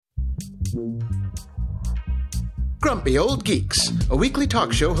Grumpy Old Geeks, a weekly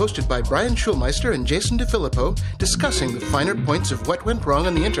talk show hosted by Brian Schulmeister and Jason DeFilippo, discussing the finer points of what went wrong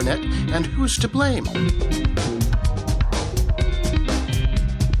on the internet and who's to blame.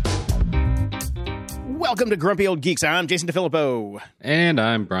 Welcome to Grumpy Old Geeks. I'm Jason DeFilippo. And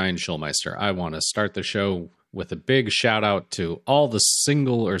I'm Brian Schulmeister. I want to start the show with a big shout out to all the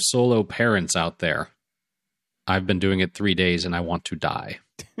single or solo parents out there. I've been doing it 3 days and I want to die.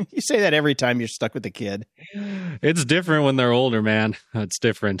 You say that every time you're stuck with a kid. It's different when they're older, man. It's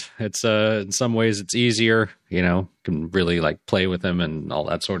different. It's in some ways it's easier, can really like play with them and all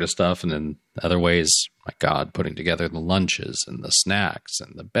that sort of stuff. And in other ways, my God, putting together the lunches and the snacks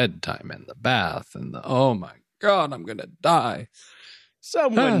and the bedtime and the bath and oh my God, I'm going to die.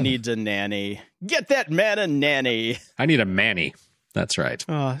 Someone needs a nanny. Get that man a nanny. I need a Manny. That's right.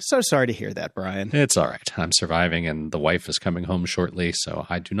 Oh, so sorry to hear that, Brian. It's all right. I'm surviving, and the wife is coming home shortly, so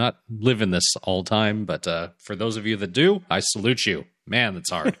I do not live in this all time. But for those of you that do, I salute you. Man, that's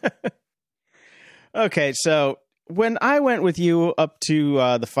hard. Okay, so when I went with you up to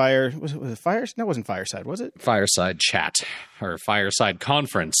the fire, was it fire? No, it wasn't Fireside, was it? Fireside chat or Fireside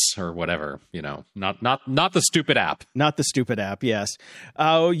conference or whatever, not the stupid app. Not the stupid app, yes.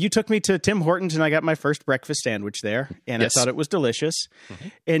 You took me to Tim Hortons and I got my first breakfast sandwich there, and yes. I thought it was delicious. Mm-hmm.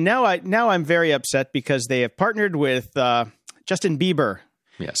 And now I'm very upset because they have partnered with Justin Bieber,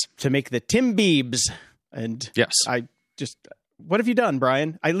 yes, to make the Tim Biebs. And yes, what have you done,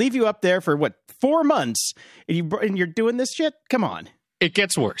 Brian? I leave you up there for 4 months, and you're doing this shit? Come on. It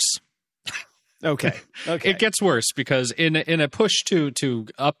gets worse. Okay. It gets worse because in a push to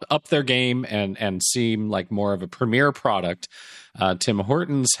up their game and seem like more of a premier product, Tim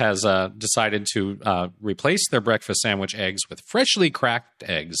Hortons has decided to replace their breakfast sandwich eggs with freshly cracked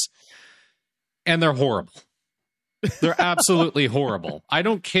eggs, and they're horrible. They're absolutely horrible. I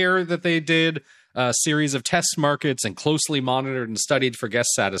don't care that they did a series of test markets and closely monitored and studied for guest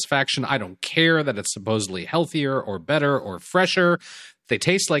satisfaction. I don't care that it's supposedly healthier or better or fresher. They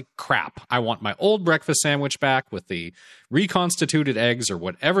taste like crap. I want my old breakfast sandwich back with the reconstituted eggs or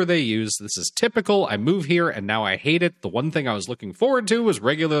whatever they use. This is typical. I move here and now I hate it. The one thing I was looking forward to was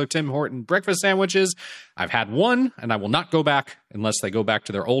regular Tim Horton breakfast sandwiches. I've had one and I will not go back unless they go back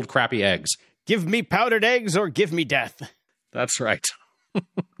to their old crappy eggs. Give me powdered eggs or give me death. That's right.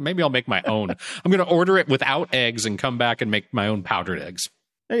 Maybe I'll make my own. I'm going to order it without eggs and come back and make my own powdered eggs.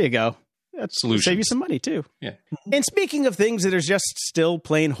 There you go. That's solution. Save you some money, too. Yeah. And speaking of things that are just still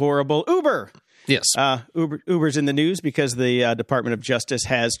plain horrible, Uber. Yes. Uber's in the news because the Department of Justice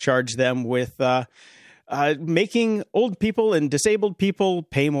has charged them with making old people and disabled people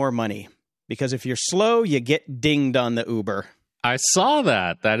pay more money. Because if you're slow, you get dinged on the Uber. I saw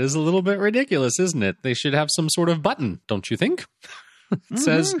that. That is a little bit ridiculous, isn't it? They should have some sort of button, don't you think? It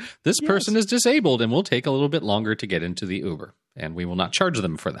says, this person is disabled and will take a little bit longer to get into the Uber, and we will not charge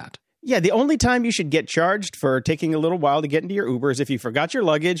them for that. Yeah, the only time you should get charged for taking a little while to get into your Uber is if you forgot your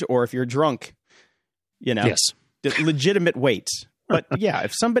luggage or if you're drunk. Yes. Legitimate waits. But yeah,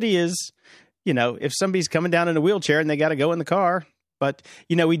 if somebody is, if somebody's coming down in a wheelchair and they got to go in the car. But,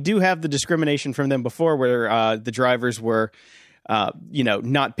 we do have the discrimination from them before where the drivers were,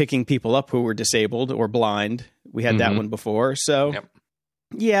 not picking people up who were disabled or blind. We had that one before. So,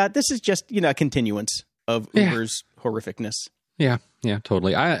 yeah, this is just, a continuance of Uber's horrificness. Yeah,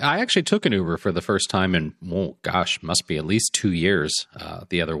 totally. I actually took an Uber for the first time in, must be at least 2 years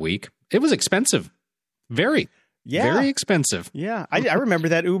the other week. It was expensive. Very expensive. Yeah, I remember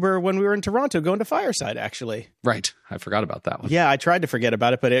that Uber when we were in Toronto going to Fireside, actually. Right. I forgot about that one. Yeah, I tried to forget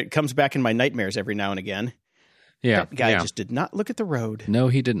about it, but it comes back in my nightmares every now and again. Yeah. That guy just did not look at the road. No,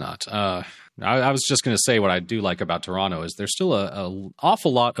 he did not. I was just going to say what I do like about Toronto is there's still an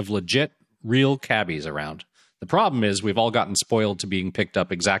awful lot of legit, real cabbies around. The problem is we've all gotten spoiled to being picked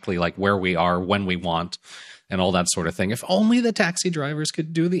up exactly like where we are, when we want, and all that sort of thing. If only the taxi drivers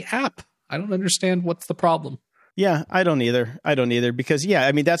could do the app. I don't understand what's the problem. Yeah, I don't either. Because,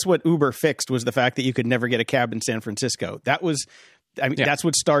 that's what Uber fixed was the fact that you could never get a cab in San Francisco. That's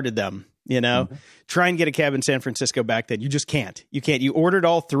what started them, Try and get a cab in San Francisco back then. You just can't. You can't. You ordered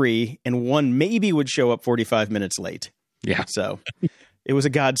all three and one maybe would show up 45 minutes late. Yeah. So it was a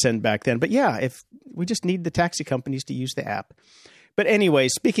godsend back then. But yeah, if we just need the taxi companies to use the app. But anyway,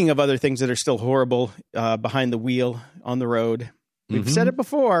 speaking of other things that are still horrible behind the wheel on the road, we've said it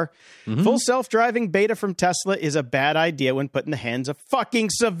before. Full self-driving beta from Tesla is a bad idea when put in the hands of fucking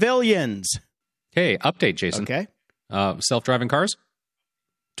civilians. Hey, update, Jason. Okay. Self-driving cars?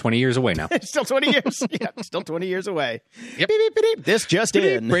 20 years away now. Still 20 years. Yeah, still 20 years away. Yep. Beep, beep, beep, beep. This just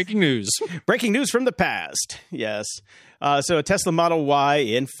in. Breaking news. Breaking news from the past. Yes. So a Tesla Model Y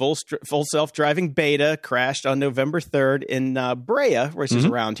in full self-driving beta crashed on November 3rd in Brea, which is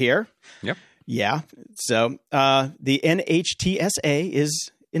around here. Yep. Yeah. So the NHTSA is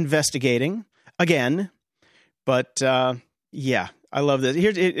investigating again. But yeah, I love this.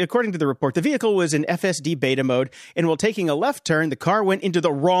 According to the report, the vehicle was in FSD beta mode, and while taking a left turn, the car went into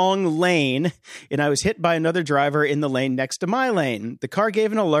the wrong lane, and I was hit by another driver in the lane next to my lane. The car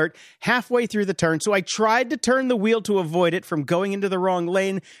gave an alert halfway through the turn, so I tried to turn the wheel to avoid it from going into the wrong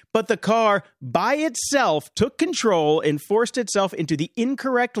lane, but the car by itself took control and forced itself into the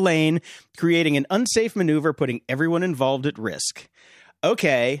incorrect lane, creating an unsafe maneuver, putting everyone involved at risk.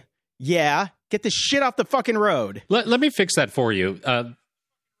 Okay, yeah. Get this shit off the fucking road. Let me fix that for you.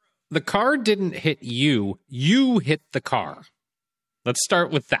 The car didn't hit you. You hit the car. Let's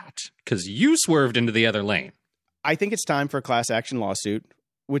start with that, because you swerved into the other lane. I think it's time for a class action lawsuit,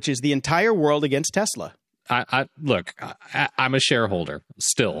 which is the entire world against Tesla. Look, I'm a shareholder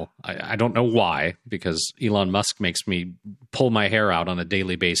still. I don't know why, because Elon Musk makes me pull my hair out on a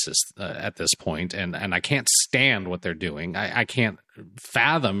daily basis at this point, and I can't stand what they're doing. I can't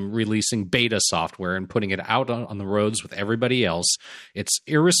fathom releasing beta software and putting it out on the roads with everybody else. It's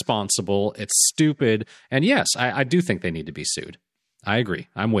irresponsible. It's stupid. And yes, I do think they need to be sued. I agree.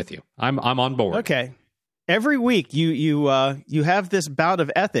 I'm with you. I'm on board. Okay. Every week you have this bout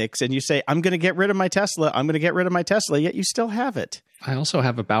of ethics and you say, I'm going to get rid of my Tesla. I'm going to get rid of my Tesla. Yet you still have it. I also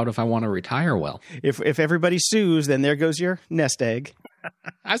have a bout if I want to retire well. If everybody sues, then there goes your nest egg.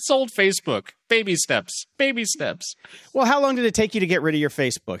 I sold Facebook. Baby steps. Baby steps. Well, how long did it take you to get rid of your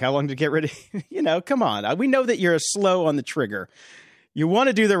Facebook? How long to get rid of, come on. We know that you're slow on the trigger. You want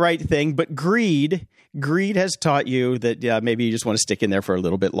to do the right thing, but greed has taught you that maybe you just want to stick in there for a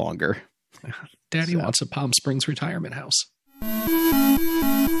little bit longer. Daddy wants a Palm Springs retirement house. In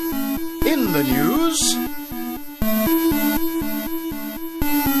the news.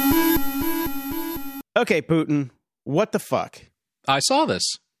 Okay, Putin, what the fuck? I saw this.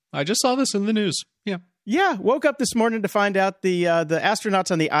 I just saw this in the news. Yeah. Yeah, woke up this morning to find out the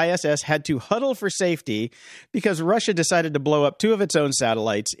astronauts on the ISS had to huddle for safety because Russia decided to blow up 2 of its own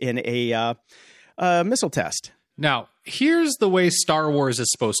satellites in a missile test. Now, here's the way Star Wars is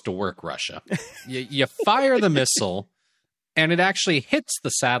supposed to work, Russia. You fire the missile, and it actually hits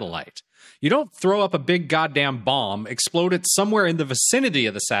the satellite. You don't throw up a big goddamn bomb, explode it somewhere in the vicinity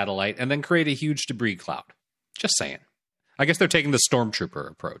of the satellite, and then create a huge debris cloud. Just saying. I guess they're taking the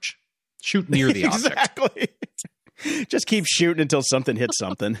stormtrooper approach. Shoot near the object. Exactly. Just keep shooting until something hits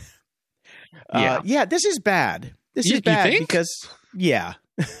something. Yeah, this is bad. This is bad because, yeah.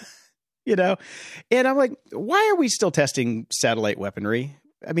 And I'm like, why are we still testing satellite weaponry?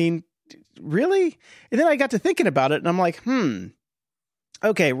 I mean, really? And then I got to thinking about it, and I'm like,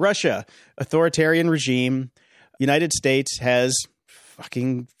 okay, Russia, authoritarian regime. United States has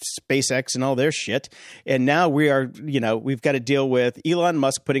fucking SpaceX and all their shit. And now we've got to deal with Elon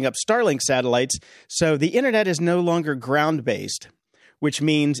Musk putting up Starlink satellites. So the internet is no longer ground-based, which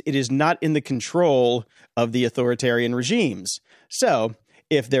means it is not in the control of the authoritarian regimes. So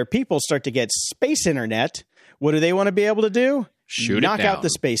if their people start to get space internet, what do they want to be able to do? Knock out the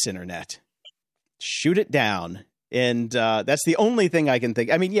space internet. Shoot it down. And that's the only thing I can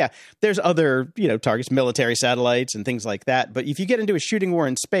think. I mean, yeah, there's other, targets, military satellites and things like that. But if you get into a shooting war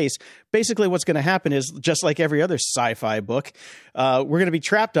in space, basically what's going to happen is, just like every other sci-fi book, we're going to be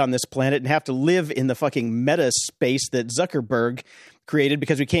trapped on this planet and have to live in the fucking meta space that Zuckerberg created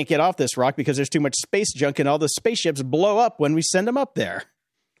because we can't get off this rock because there's too much space junk and all the spaceships blow up when we send them up there.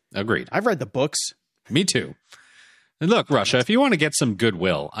 Agreed. I've read the books. Me too. And look, Russia, if you want to get some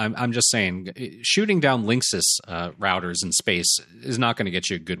goodwill, I'm just saying, shooting down Linksys routers in space is not going to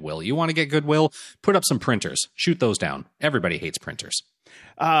get you goodwill. You want to get goodwill? Put up some printers. Shoot those down. Everybody hates printers.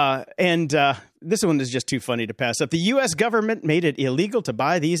 And this one is just too funny to pass up. The U.S. government made it illegal to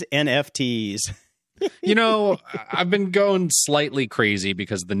buy these NFTs. I've been going slightly crazy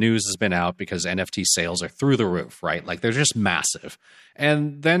because the news has been out because NFT sales are through the roof, right? Like, they're just massive.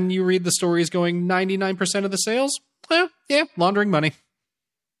 And then you read the stories going 99% of the sales. Yeah, laundering money.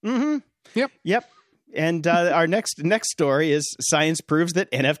 Mm-hmm. Yep. And our next story is science proves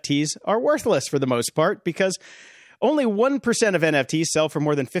that NFTs are worthless for the most part because only 1% of NFTs sell for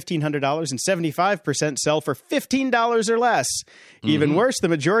more than $1,500 and 75% sell for $15 or less. Even worse, the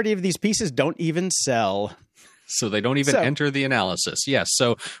majority of these pieces don't even sell. So they don't even enter the analysis. Yes.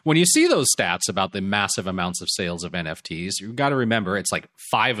 So when you see those stats about the massive amounts of sales of NFTs, you've got to remember it's like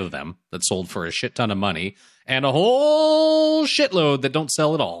 5 of them that sold for a shit ton of money and a whole shitload that don't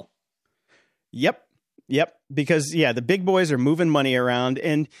sell at all. Yep. Because, the big boys are moving money around.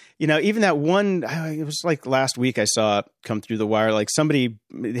 And, even that one, it was like last week I saw it come through the wire, like somebody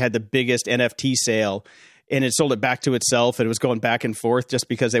had the biggest NFT sale and it sold it back to itself. And it was going back and forth just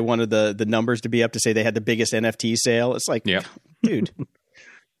because they wanted the numbers to be up to say they had the biggest NFT sale. It's like, dude,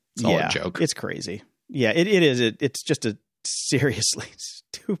 it's all a joke. It's crazy. Yeah, it is. It's just a seriously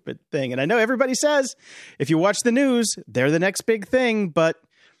stupid thing. And I know everybody says if you watch the news, they're the next big thing. But,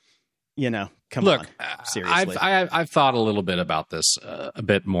 come on. Seriously. I've thought a little bit about this a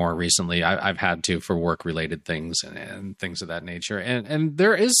bit more recently. I've had to for work related things and things of that nature. And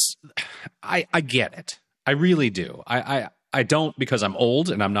there is, I get it. I really do. I don't because I'm old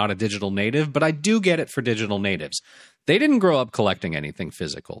and I'm not a digital native, but I do get it for digital natives. They didn't grow up collecting anything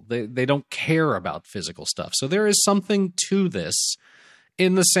physical. They don't care about physical stuff. So there is something to this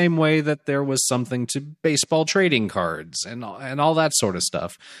in the same way that there was something to baseball trading cards and all that sort of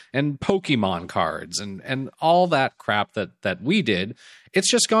stuff and Pokemon cards and all that crap that we did.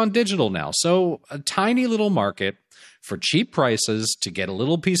 It's just gone digital now. So a tiny little market for cheap prices to get a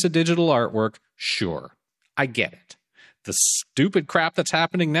little piece of digital artwork. Sure. I get it. The stupid crap that's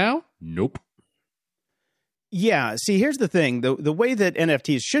happening now? Nope. Yeah. See, here's the thing. The way that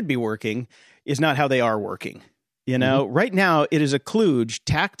NFTs should be working is not how they are working. Right now it is a kludge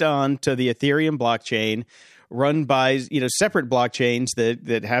tacked on to the Ethereum blockchain run by, separate blockchains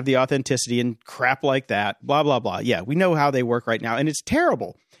that have the authenticity and crap like that, blah, blah, blah. Yeah, we know how they work right now. And it's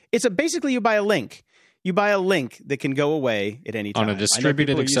terrible. It's basically you buy a link. You buy a link that can go away at any time. On a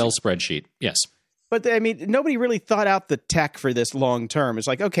distributed Excel spreadsheet. Yes. But nobody really thought out the tech for this long term. It's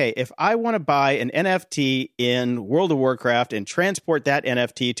like, okay, if I want to buy an NFT in World of Warcraft and transport that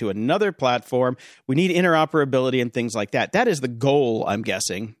NFT to another platform, we need interoperability and things like that. That is the goal, I'm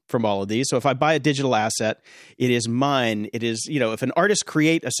guessing, from all of these. So if I buy a digital asset, it is mine. It is, if an artist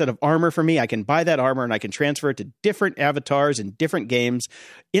create a set of armor for me, I can buy that armor and I can transfer it to different avatars in different games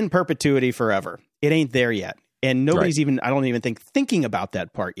in perpetuity forever. It ain't there yet. And nobody's I don't even thinking about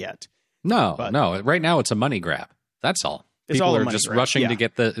that part yet. No. Right now, it's a money grab. That's all. People are just rushing to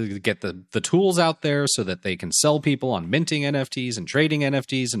get the tools out there so that they can sell people on minting NFTs and trading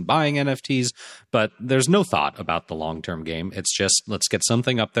NFTs and buying NFTs. But there's no thought about the long-term game. It's just let's get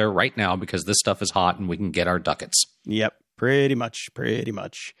something up there right now because this stuff is hot and we can get our ducats. Yep, pretty much.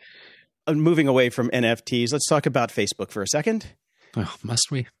 Moving away from NFTs, let's talk about Facebook for a second. Oh, must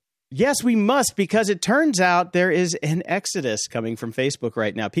we? Yes, we must, because it turns out there is an exodus coming from Facebook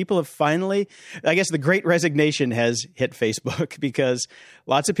right now. People have finally, I guess the great resignation has hit Facebook because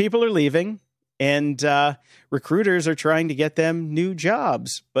lots of people are leaving and recruiters are trying to get them new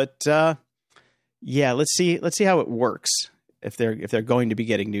jobs. But let's see how it works if they're going to be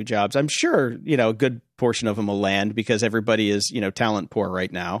getting new jobs. I'm sure, a good portion of them will land because everybody is, talent poor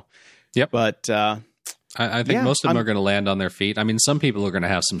right now. Yep. But I think most of them are going to land on their feet. I mean, some people are going to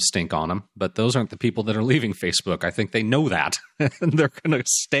have some stink on them, but those aren't the people that are leaving Facebook. I think they know that and they're going to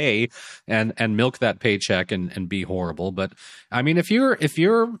stay and milk that paycheck and be horrible. But I mean, if you're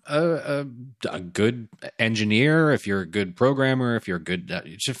a good engineer, if you're a good programmer, if you're good,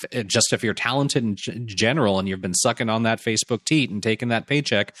 just if you're talented in general and you've been sucking on that Facebook teat and taking that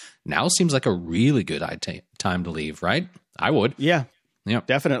paycheck, now seems like a really good time to leave, right? I would. Yeah,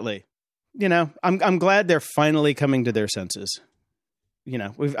 definitely. I'm glad they're finally coming to their senses.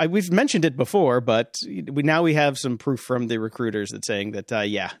 We've mentioned it before, but we have some proof from the recruiters that's saying that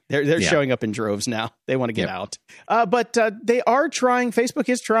they're showing up in droves now. They want to get out. But they are trying. Facebook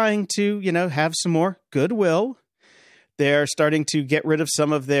is trying to have some more goodwill. They're starting to get rid of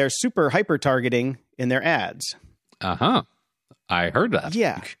some of their super hyper targeting in their ads. I heard that.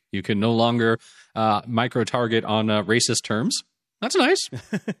 Yeah, you can no longer micro target on racist terms. That's nice.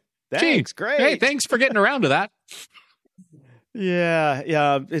 Thanks. Great. Hey, thanks for getting around to that.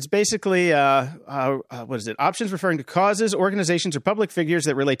 Yeah. It's basically, what is it? Options referring to causes, organizations, or public figures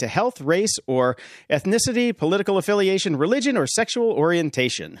that relate to health, race, or ethnicity, political affiliation, religion, or sexual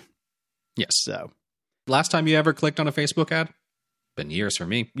orientation. Yes. So, last time you ever clicked on a Facebook ad? Been years for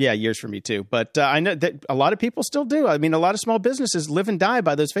me. Yeah, years for me too. But I know that a lot of people still do. I mean, a lot of small businesses live and die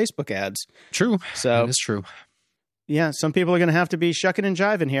by those Facebook ads. True. So that is true. Yeah, some people are going to have to be shucking and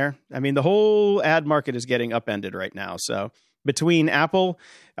jiving here. I mean, the whole ad market is getting upended right now. So between Apple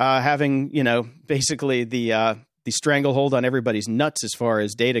having, basically the the stranglehold on everybody's nuts as far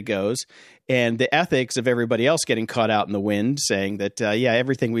as data goes, and the ethics of everybody else getting caught out in the wind, saying that,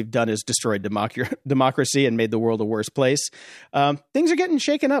 everything we've done has destroyed democracy and made the world a worse place. Things are getting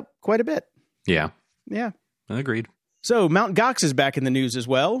shaken up quite a bit. Yeah. Yeah. Agreed. So Mt. Gox is back in the news as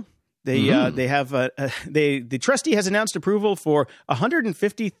well. They have the trustee has announced approval for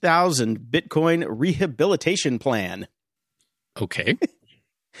 150,000 Bitcoin rehabilitation plan. Okay.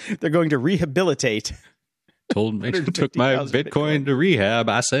 They're going to rehabilitate. Took my Bitcoin to rehab.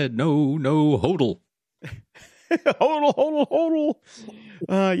 I said, no, hodl. hodl.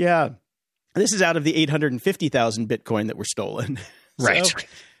 Yeah. This is out of the 850,000 Bitcoin that were stolen. Right. So,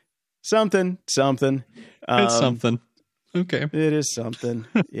 something. It's something. Okay. It is something.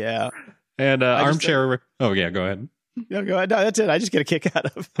 Yeah. And armchair. Go ahead. No, go ahead. No, that's it. I just get a kick out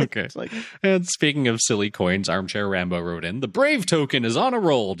of it. Okay. And speaking of silly coins, Armchair Rambo wrote in, the Brave token is on a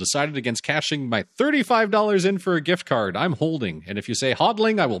roll. Decided against cashing my $35 in for a gift card. I'm holding. And if you say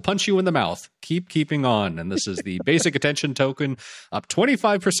hodling, I will punch you in the mouth. Keeping on. And this is the basic attention token, up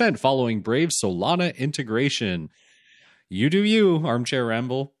 25% following Brave Solana integration. You do you, Armchair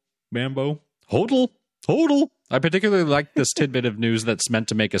Rambo. Hodl. I particularly like this tidbit of news that's meant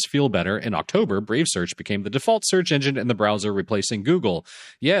to make us feel better. In October, Brave Search became the default search engine in the browser, replacing Google.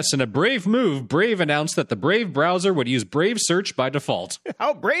 Yes, in a brave move, Brave announced that the Brave browser would use Brave Search by default.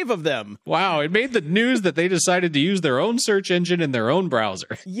 How brave of them. Wow, it made the news that they decided to use their own search engine in their own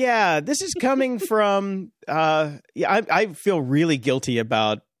browser. Yeah, this is coming from... I feel really guilty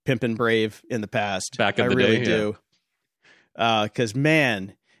about pimping Brave in the past. Back in the day, I really do. Because,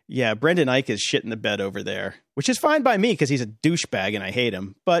 man... Yeah, Brendan Eich is shit in the bed over there, which is fine by me because he's a douchebag and I hate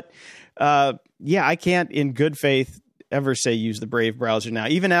him. But I can't in good faith ever say use the Brave browser now,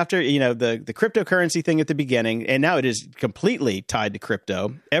 even after, the cryptocurrency thing at the beginning. And now it is completely tied to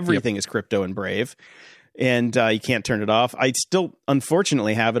crypto. Everything is crypto in Brave, and you can't turn it off. I still,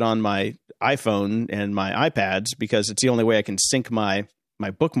 unfortunately, have it on my iPhone and my iPads because it's the only way I can sync my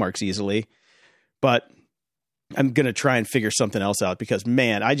bookmarks easily. But I'm going to try and figure something else out because,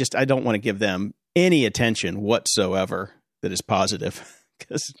 man, I don't want to give them any attention whatsoever that is positive.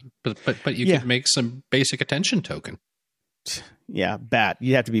 But you could make some basic attention token. Yeah,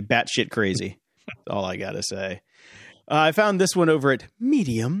 you have to be batshit crazy. That's all I got to say. I found this one over at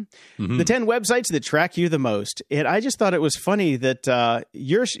Medium, the 10 websites that track you the most. And I just thought it was funny that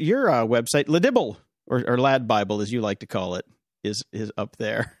your website, Ladibble, or Lad Bible, as you like to call it, is up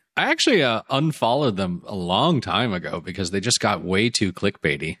there. I actually unfollowed them a long time ago because they just got way too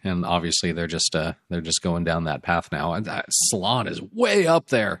clickbaity, and obviously they're just going down that path now. And Salon is way up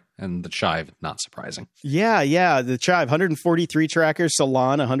there, and the Chive, not surprising. Yeah, the Chive 143 trackers,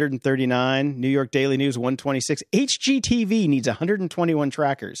 Salon 139, New York Daily News 126, HGTV needs 121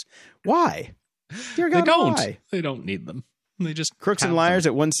 trackers. Why? Dear God, why? They don't need them. They just Crooks and Liars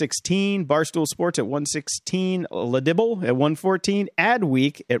at 116, Barstool Sports at 116, Ladibble at 114,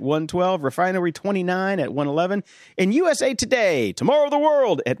 Adweek at 112, Refinery 29 at 111, and USA Today, Tomorrow of the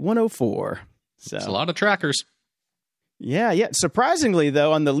World at 104. So it's a lot of trackers. Yeah. Surprisingly,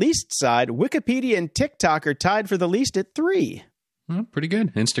 though, on the least side, Wikipedia and TikTok are tied for the least at 3. Well, pretty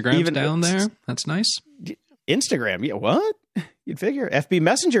good. Instagram's even down there. That's nice. Instagram, yeah, what? You'd figure. FB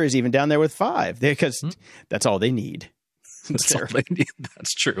Messenger is even down there with 5 because that's all they need. That's all they need.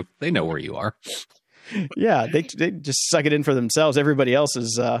 That's true. They know where you are. Yeah, they just suck it in for themselves. Everybody else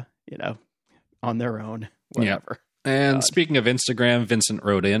is, on their own. Whatever. Yeah. And speaking of Instagram, Vincent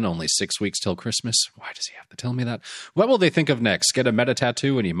wrote in, only 6 weeks till Christmas. Why does he have to tell me that? What will they think of next? Get a meta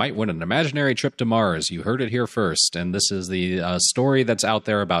tattoo and you might win an imaginary trip to Mars. You heard it here first. And this is the story that's out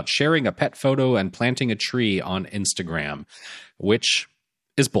there about sharing a pet photo and planting a tree on Instagram, which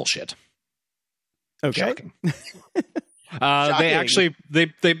is bullshit. Okay. Shocking.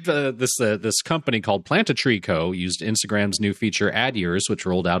 This company called Plant a Tree Co. used Instagram's new feature Ad Years, which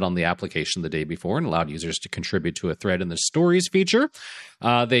rolled out on the application the day before and allowed users to contribute to a thread in the Stories feature.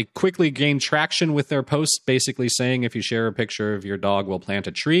 They quickly gained traction with their posts, basically saying if you share a picture of your dog will plant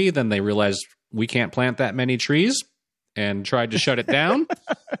a tree. Then they realized we can't plant that many trees and tried to shut it down.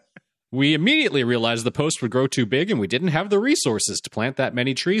 We immediately realized the post would grow too big and we didn't have the resources to plant that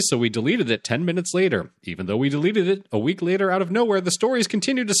many trees, so we deleted it 10 minutes later. Even though we deleted it a week later out of nowhere, the stories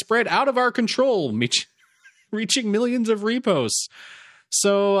continued to spread out of our control, reaching millions of reposts.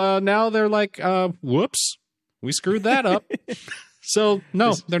 So now they're like, whoops, we screwed that up. So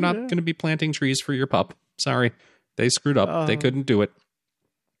no, they're not going to be planting trees for your pup. Sorry, they screwed up. They couldn't do it.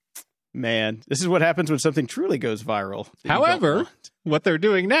 Man, this is what happens when something truly goes viral. However, what they're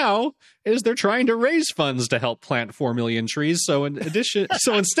doing now is they're trying to raise funds to help plant 4 million trees. So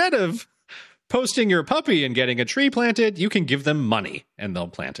instead of posting your puppy and getting a tree planted, you can give them money and they'll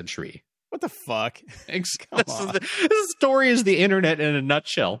plant a tree. What the fuck? This story is the internet in a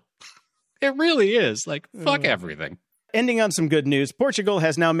nutshell. It really is. Like, fuck everything. Ending on some good news, Portugal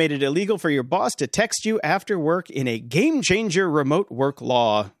has now made it illegal for your boss to text you after work in a game-changer remote work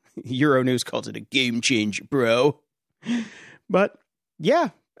law. Euronews calls it a game changer, bro. But, yeah,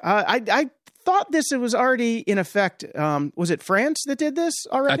 I thought this was already in effect. Was it France that did this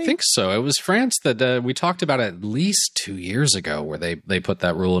already? I think so. It was France that we talked about at least 2 years ago, where they put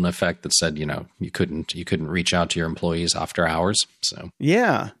that rule in effect that said, you couldn't reach out to your employees after hours. So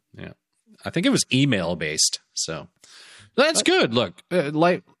yeah. I think it was email based. So that's good. Look,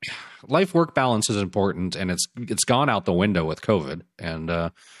 life work balance is important, and it's gone out the window with COVID.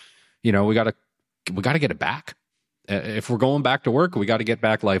 And we got to get it back. If we're going back to work, we got to get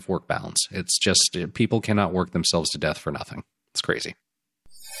back life work balance. It's just people cannot work themselves to death for nothing. It's crazy.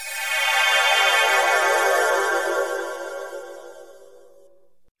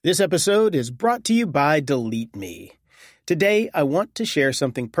 This episode is brought to you by Delete Me. Today, I want to share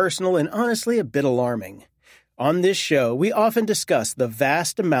something personal and honestly a bit alarming. On this show, we often discuss the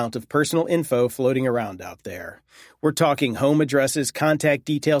vast amount of personal info floating around out there. We're talking home addresses, contact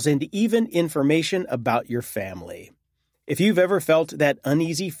details, and even information about your family. If you've ever felt that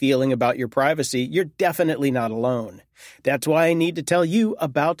uneasy feeling about your privacy, you're definitely not alone. That's why I need to tell you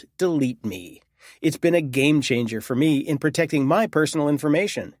about Delete Me. It's been a game changer for me in protecting my personal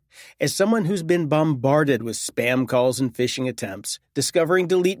information. As someone who's been bombarded with spam calls and phishing attempts, discovering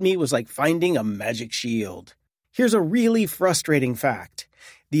Delete Me was like finding a magic shield. Here's a really frustrating fact.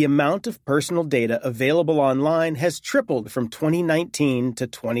 The amount of personal data available online has tripled from 2019 to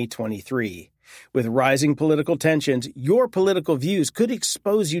 2023. With rising political tensions, your political views could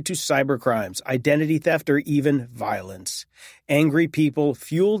expose you to cybercrimes, identity theft, or even violence. Angry people,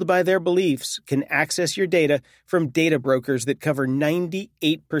 fueled by their beliefs, can access your data from data brokers that cover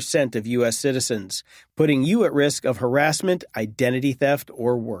 98% of U.S. citizens, putting you at risk of harassment, identity theft,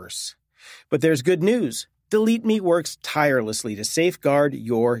 or worse. But there's good news. Delete Me works tirelessly to safeguard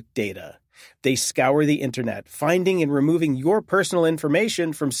your data. They scour the internet, finding and removing your personal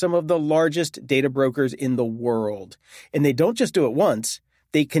information from some of the largest data brokers in the world. And they don't just do it once,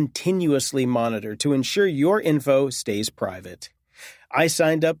 they continuously monitor to ensure your info stays private. I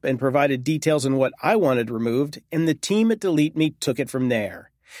signed up and provided details on what I wanted removed, and the team at Delete Me took it from there.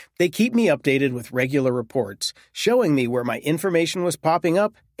 They keep me updated with regular reports, showing me where my information was popping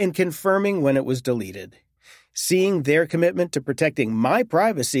up and confirming when it was deleted. Seeing their commitment to protecting my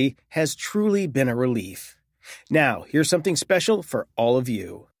privacy has truly been a relief. Now, here's something special for all of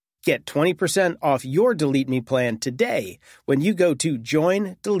you. Get 20% off your Delete Me plan today when you go to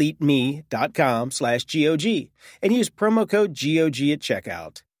joindeleteme.com/GOG and use promo code GOG at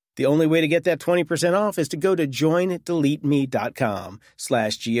checkout. The only way to get that 20% off is to go to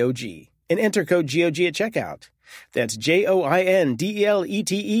joindeleteme.com/GOG and enter code GOG at checkout. That's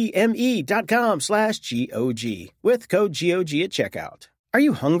joindeleteme.com/GOG with code GOG at checkout. Are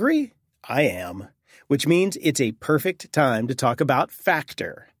you hungry? I am, which means it's a perfect time to talk about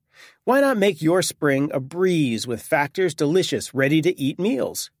Factor. Why not make your spring a breeze with Factor's delicious, ready-to-eat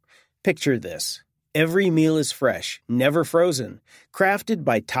meals? Picture this. Every meal is fresh, never frozen, crafted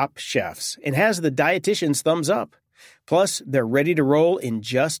by top chefs, and has the dietitian's thumbs up. Plus, they're ready to roll in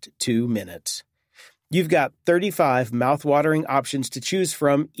just 2 minutes. You've got 35 mouth-watering options to choose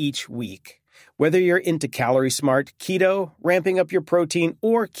from each week. Whether you're into calorie-smart, keto, ramping up your protein,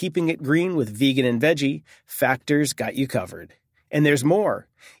 or keeping it green with vegan and veggie, Factor's got you covered. And there's more.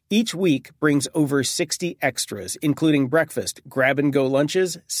 Each week brings over 60 extras, including breakfast, grab-and-go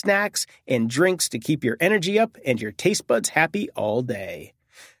lunches, snacks, and drinks to keep your energy up and your taste buds happy all day.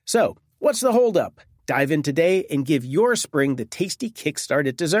 So, what's the holdup? Dive in today and give your spring the tasty kickstart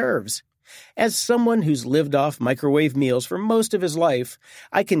it deserves. As someone who's lived off microwave meals for most of his life,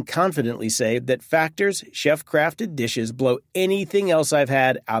 I can confidently say that Factor's chef-crafted dishes blow anything else I've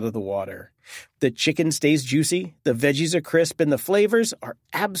had out of the water. The chicken stays juicy, the veggies are crisp, and the flavors are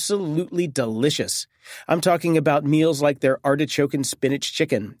absolutely delicious. I'm talking about meals like their artichoke and spinach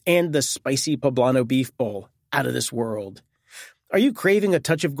chicken and the spicy poblano beef bowl. Out of this world. Are you craving a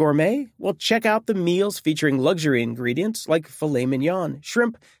touch of gourmet? Well, check out the meals featuring luxury ingredients like filet mignon,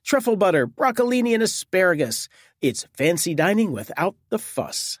 shrimp, truffle butter, broccolini, and asparagus. It's fancy dining without the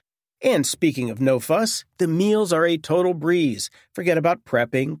fuss. And speaking of no fuss, the meals are a total breeze. Forget about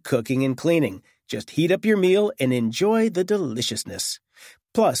prepping, cooking, and cleaning. Just heat up your meal and enjoy the deliciousness.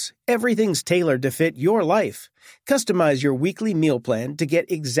 Plus, everything's tailored to fit your life. Customize your weekly meal plan to get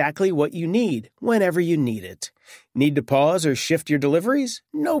exactly what you need, whenever you need it. Need to pause or shift your deliveries?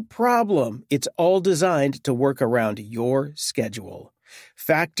 No problem. It's all designed to work around your schedule.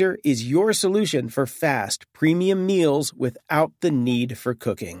 Factor is your solution for fast, premium meals without the need for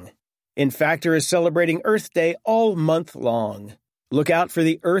cooking. And Factor is celebrating Earth Day all month long. Look out for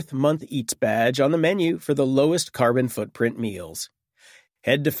the Earth Month Eats badge on the menu for the lowest carbon footprint meals.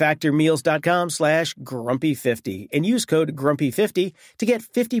 Head to factormeals.com/grumpy50 and use code grumpy50 to get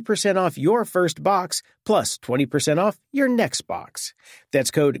 50% off your first box plus 20% off your next box. That's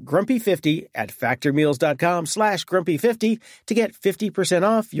code grumpy50 at factormeals.com/grumpy50 to get 50%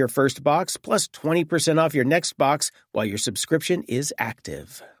 off your first box plus 20% off your next box while your subscription is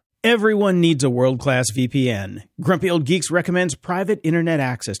active. Everyone needs a world-class VPN. Grumpy Old Geeks recommends private internet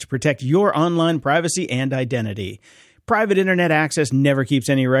access to protect your online privacy and identity. Private internet access never keeps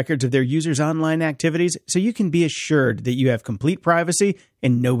any records of their users' online activities, so you can be assured that you have complete privacy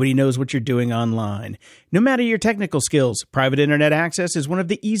and nobody knows what you're doing online. No matter your technical skills, private internet access is one of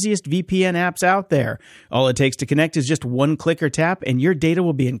the easiest VPN apps out there. All it takes to connect is just one click or tap, and your data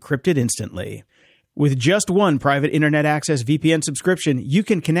will be encrypted instantly. With just one private internet access VPN subscription, you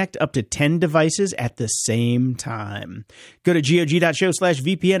can connect up to 10 devices at the same time. Go to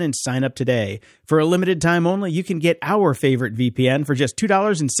GOG.show/VPN and sign up today. For a limited time only, you can get our favorite VPN for just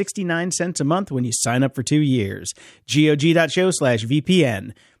 $2.69 a month when you sign up for 2 years.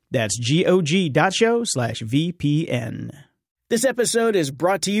 GOG.show/VPN. That's GOG.show/VPN. This episode is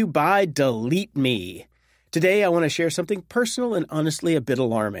brought to you by Delete Me. Today, I want to share something personal and honestly a bit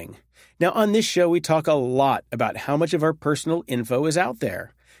alarming. Now, on this show, we talk a lot about how much of our personal info is out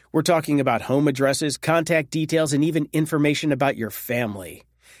there. We're talking about home addresses, contact details, and even information about your family.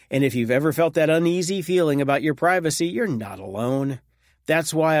 And if you've ever felt that uneasy feeling about your privacy, you're not alone.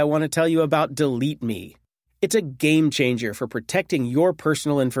 That's why I want to tell you about Delete Me. It's a game changer for protecting your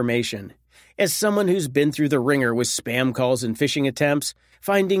personal information. As someone who's been through the ringer with spam calls and phishing attempts,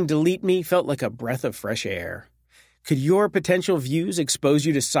 finding Delete Me felt like a breath of fresh air. Could your potential views expose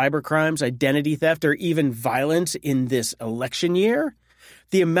you to cybercrimes, identity theft, or even violence in this election year?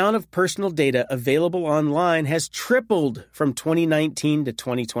 The amount of personal data available online has tripled from 2019 to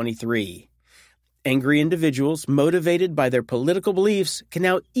 2023. Angry individuals motivated by their political beliefs can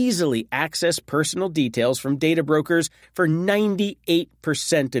now easily access personal details from data brokers for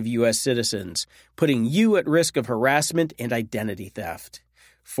 98% of U.S. citizens, putting you at risk of harassment and identity theft.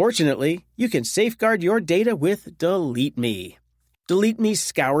 Fortunately, you can safeguard your data with Delete Me. Delete Me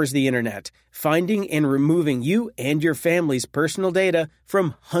scours the internet, finding and removing you and your family's personal data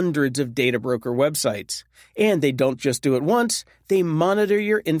from hundreds of data broker websites. And they don't just do it once, they monitor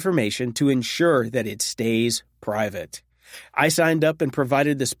your information to ensure that it stays private. I signed up and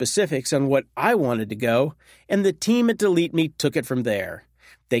provided the specifics on what I wanted to go, and the team at Delete Me took it from there.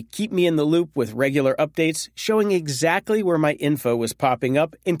 They keep me in the loop with regular updates, showing exactly where my info was popping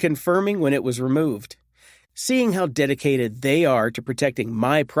up and confirming when it was removed. Seeing how dedicated they are to protecting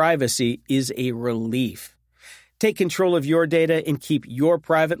my privacy is a relief. Take control of your data and keep your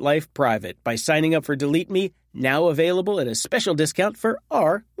private life private by signing up for Delete Me, now available at a special discount for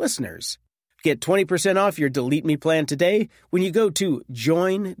our listeners. Get 20% off your Delete Me plan today when you go to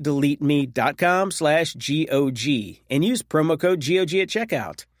joindeleteme.com/GOG and use promo code GOG at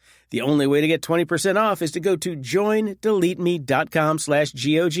checkout. The only way to get 20% off is to go to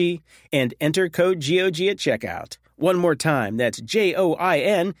joindeleteme.com/GOG and enter code GOG at checkout. One more time, that's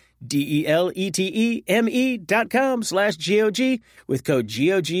joindeleteme.com/GOG with code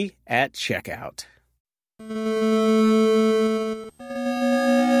GOG at checkout.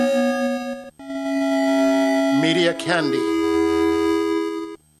 Media Candy.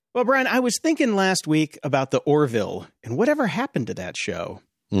 Well, Brian, I was thinking last week about the Orville and whatever happened to that show.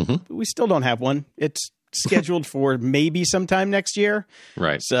 Mm-hmm. We still don't have one. It's scheduled for maybe sometime next year.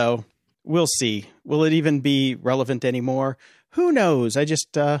 Right. So we'll see. Will it even be relevant anymore? Who knows? I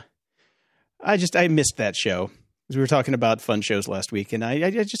missed that show. We were talking about fun shows last week, and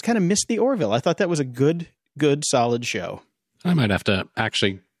I just kind of missed the Orville. I thought that was a good, solid show. I might have to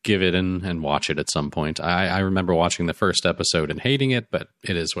actually give it and watch it at some point. I remember watching the first episode and hating it, but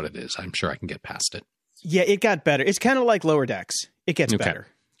it is what it is. I'm sure I can get past it. Yeah, it got better. It's kind of like Lower Decks. It gets better.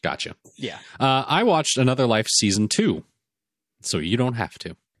 Gotcha. Yeah. I watched Another Life Season 2, so you don't have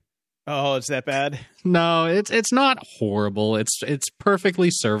to. Oh, it's that bad? No, it's not horrible. It's perfectly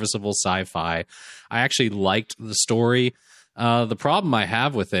serviceable sci-fi. I actually liked the story. The problem I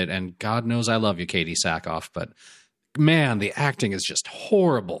have with it, and God knows I love you, Katie Sackhoff, but man, the acting is just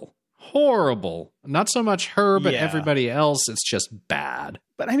horrible. horrible. Not so much her, but Yeah. everybody else. It's just bad.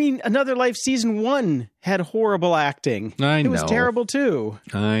 But I mean, Another Life season 1 had horrible acting. I know. It was terrible too.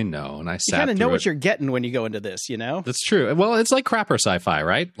 I know, and I You sat kind of know through what it. you're getting when you go into this, you know? That's true. Well, it's like crapper sci-fi,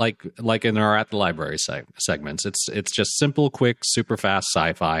 right? Like in our At the Library segments. It's just simple, quick, super fast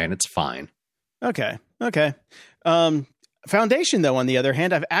sci-fi, and it's fine. Okay. Foundation, though, on the other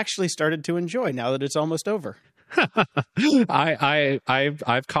hand, I've actually started to enjoy now that it's almost over.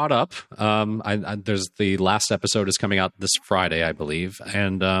 I've caught up. There's the last episode is coming out this Friday, I believe,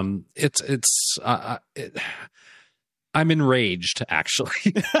 and I'm enraged,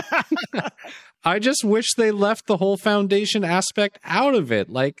 actually. I just wish they left the whole Foundation aspect out of it.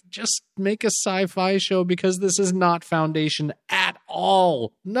 Like, just make a sci-fi show, because this is not Foundation at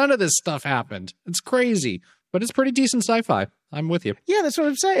all. None of this stuff happened. It's crazy, but it's pretty decent sci-fi. I'm with you. Yeah, that's what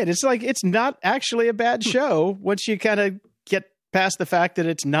I'm saying. It's like, it's not actually a bad show once you kind of get past the fact that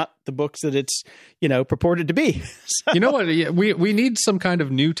it's not the books that it's, purported to be. So, You know what? We need some kind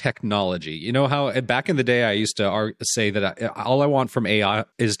of new technology. You know how back in the day I used to say that all I want from AI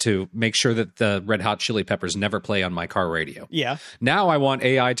is to make sure that the Red Hot Chili Peppers never play on my car radio. yeah. Now I want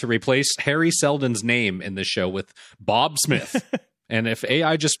AI to replace Harry Seldon's name in the show with Bob Smith. And if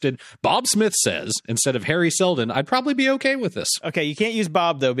AI just did Bob Smith says instead of Harry Seldon, I'd probably be okay with this. Okay, you can't use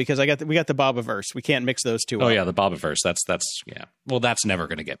Bob, though, because we got the Bobiverse. We can't mix those two Oh up. yeah, the Bobiverse. That's yeah. Well, that's never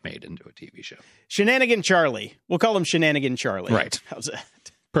going to get made into a TV show. Shenanigan Charlie. We'll call him Shenanigan Charlie. Right. How's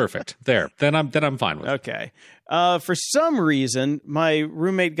that? Perfect. There. Then I'm fine with it. Okay. For some reason, my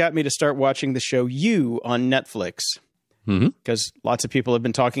roommate got me to start watching the show You on Netflix. Because lots of people have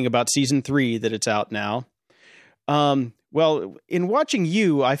been talking about season 3 that it's out now. Well, in watching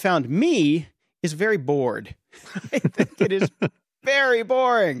You, I found me is very bored. I think it is very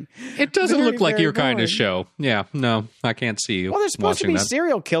boring. It doesn't Very, look like very your kind boring. of show. Yeah, no, I can't see you. Well, there's supposed to watching be that.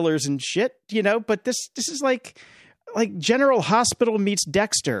 serial killers and shit, but this is like General Hospital meets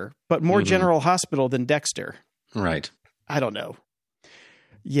Dexter, but more General Hospital than Dexter. Right. I don't know.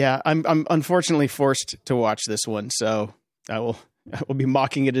 Yeah, I'm unfortunately forced to watch this one, so I will be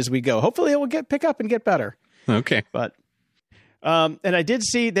mocking it as we go. Hopefully, it will pick up and get better. Okay. But and I did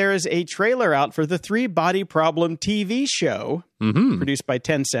see there is a trailer out for the 3 Body Problem TV show produced by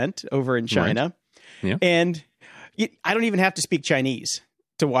Tencent over in China. Right. Yeah. And I don't even have to speak Chinese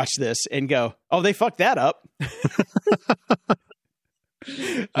to watch this and go, oh, they fucked that up.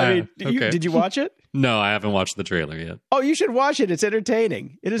 I mean, okay. did you watch it? No, I haven't watched the trailer yet. Oh, you should watch it. It's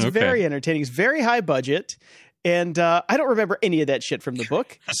entertaining. It is very entertaining. It's very high budget. And I don't remember any of that shit from the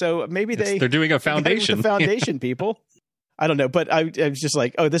book. So maybe they're doing a foundation. The foundation people. I don't know. But I was just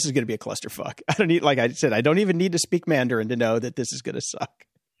like, oh, this is going to be a clusterfuck. I don't need, like I said, I don't even need to speak Mandarin to know that this is going to suck.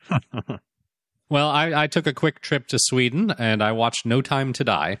 Well, I took a quick trip to Sweden and I watched No Time to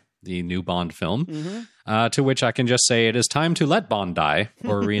Die, the new Bond film, to which I can just say it is time to let Bond die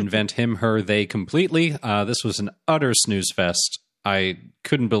or reinvent him, her, they completely. This was an utter snooze fest. I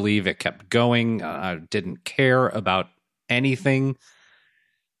couldn't believe it kept going. I didn't care about anything.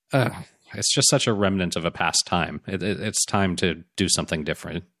 It's just such a remnant of a past time. It's time to do something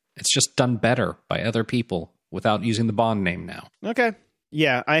different. It's just done better by other people without using the Bond name now. Okay.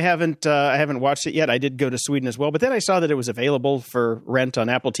 Yeah, I haven't watched it yet. I did go to Sweden as well, but then I saw that it was available for rent on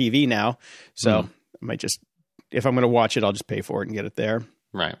Apple TV now. So I might just, if I'm going to watch it, I'll just pay for it and get it there.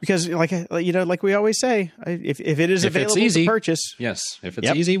 Right. Because like we always say, if it is available to purchase, yes. If it's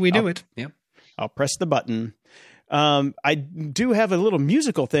easy, we do it. Yep. I'll press the button. I do have a little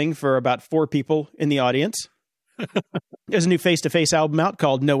musical thing for about 4 people in the audience. There's a new Face-to-Face album out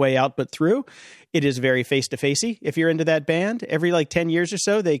called No Way Out But Through. It is very face-to-facey. If you're into that band, every 10 years or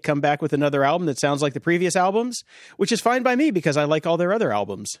so, they come back with another album that sounds like the previous albums, which is fine by me because I like all their other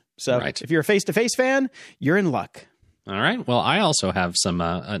albums. So if you're a Face-to-Face fan, you're in luck. All right. Well, I also have some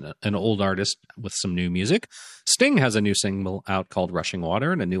an old artist with some new music. Sting has a new single out called Rushing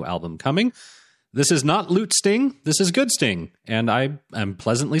Water and a new album coming. This is not Loot Sting. This is Good Sting. And I am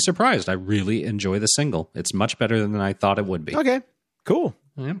pleasantly surprised. I really enjoy the single. It's much better than I thought it would be. Okay, cool.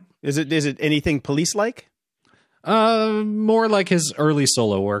 Yeah. Is it anything Police-like? More like his early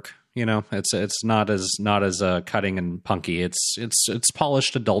solo work. You know, it's not as cutting and punky. It's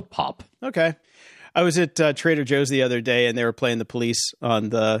polished adult pop. Okay. I was at Trader Joe's the other day, and they were playing the Police on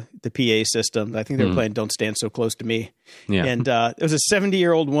the PA system. I think they were playing "Don't Stand So Close to Me." Yeah. And there was a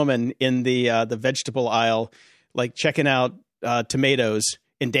 70-year-old woman in the vegetable aisle, checking out tomatoes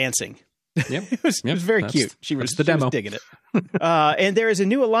and dancing. Yep. It was very cute. She was the demo. digging it. And there is a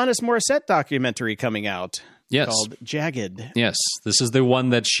new Alanis Morissette documentary coming out Yes. called Jagged. Yes, this is the one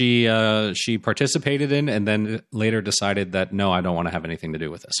that she participated in, and then later decided that no, I don't want to have anything to do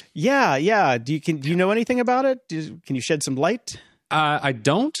with this. Yeah. Do you know anything about it? Can you shed some light? I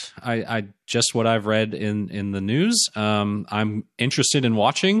don't. I just what I've read in the news. I'm interested in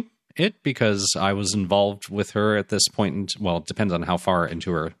watching it because I was involved with her at this point. Well, it depends on how far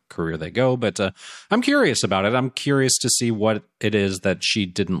into her career they go, but I'm curious about it. I'm curious to see what it is that she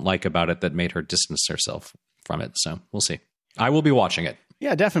didn't like about it that made her distance herself from it. So we'll see. I will be watching it.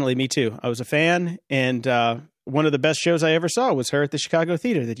 Yeah, definitely. Me too. I was a fan, and one of the best shows I ever saw was her at the Chicago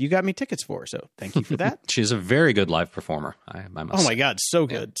Theater that you got me tickets for. So thank you for that. She's a very good live performer. I must Oh my God, so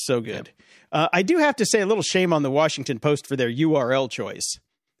good, so good. I do have to say a little shame on the Washington Post for their URL choice.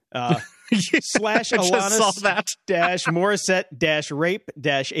 Slash Alanis dash Morissette dash rape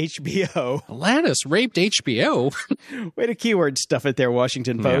dash HBO. Alanis raped HBO. Way to keyword stuff it there,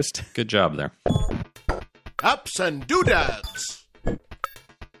 Washington Post. Yeah, good job there. Ups and doodads.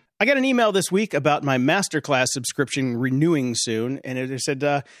 I got an email this week about my masterclass subscription renewing soon, and it said,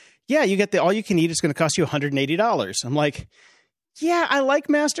 yeah, you get the all you can eat. It's going to cost you $180. I'm like, yeah, I like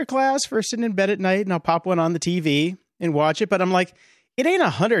masterclass for sitting in bed at night, and I'll pop one on the TV and watch it. But I'm like, it ain't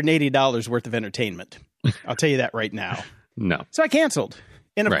 $180 worth of entertainment. I'll tell you that right now. No. So I canceled.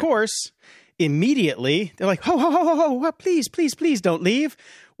 And of course, immediately, they're like, ho, please don't leave.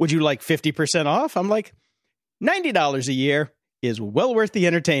 Would you like 50% off? I'm like, $90 a year is well worth the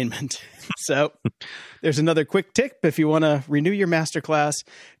entertainment. So there's another quick tip. If you want to renew your masterclass,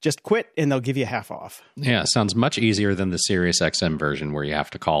 just quit and they'll give you half off. Yeah, sounds much easier than the Sirius XM version where you have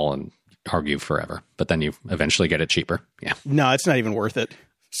to call and argue forever, but then you eventually get it cheaper. Yeah. No, it's not even worth it.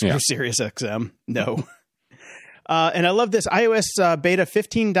 Screw Sirius XM. No. And I love this. iOS beta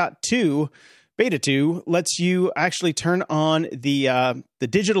 15.2 Beta 2 lets you actually turn on the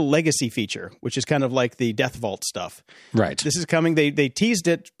digital legacy feature, which is kind of like the Death Vault stuff. Right. This is coming. They teased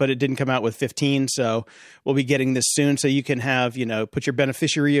it, but it didn't come out with 15. So we'll be getting this soon. So you can have, put your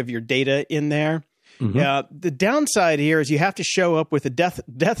beneficiary of your data in there. Mm-hmm. Yeah. The downside here is you have to show up with a death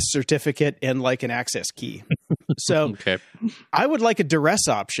certificate and like an access key. So I would like a duress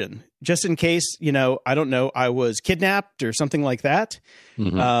option just in case, I don't know, I was kidnapped or something like that.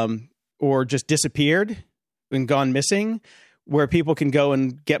 Mm-hmm. Or just disappeared and gone missing, where people can go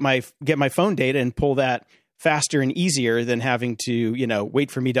and get my phone data and pull that faster and easier than having to,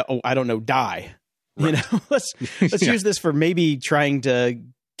 wait for me to, die. Right. Let's use this for maybe trying to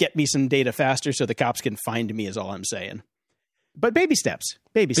get me some data faster so the cops can find me is all I'm saying. But baby steps.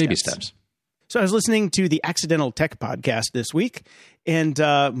 So I was listening to the Accidental Tech podcast this week, and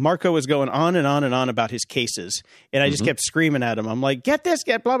Marco was going on and on and on about his cases. And I just kept screaming at him. I'm like, get this,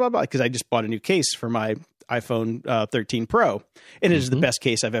 get blah, blah, blah, because I just bought a new case for my iPhone 13 Pro. And it is the best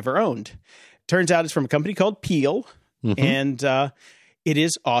case I've ever owned. Turns out it's from a company called Peel, and it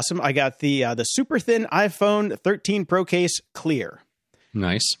is awesome. I got the super thin iPhone 13 Pro case clear.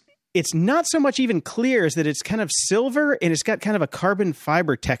 Nice. It's not so much even clear as that it's kind of silver and it's got kind of a carbon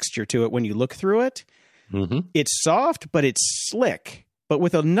fiber texture to it when you look through it. Mm-hmm. It's soft, but it's slick, but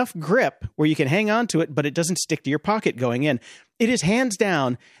with enough grip where you can hang on to it, but it doesn't stick to your pocket going in. It is hands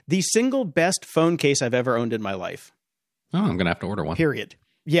down the single best phone case I've ever owned in my life. Oh, I'm going to have to order one. Period.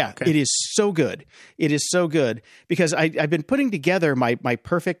 Yeah, It is so good. It is so good because I've been putting together my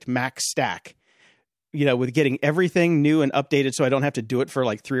perfect Mac stack. With getting everything new and updated so I don't have to do it for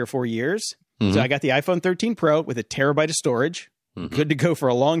like 3 or 4 years. Mm-hmm. So I got the iPhone 13 Pro with a terabyte of storage. Mm-hmm. Good to go for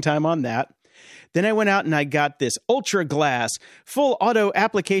a long time on that. Then I went out and I got this Ultra Glass full auto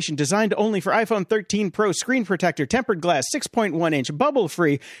application designed only for iPhone 13 Pro screen protector, tempered glass, 6.1 inch, bubble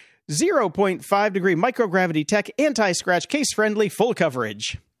free, 0.5 degree microgravity tech, anti-scratch, case friendly, full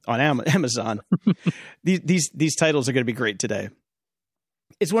coverage on Amazon. These titles are going to be great today.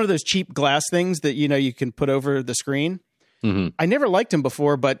 It's one of those cheap glass things that, you can put over the screen. Mm-hmm. I never liked them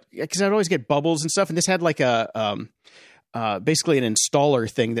before, but because I'd always get bubbles and stuff. And this had like a basically an installer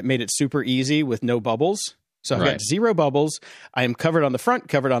thing that made it super easy with no bubbles. So I've got 0 bubbles. I am covered on the front,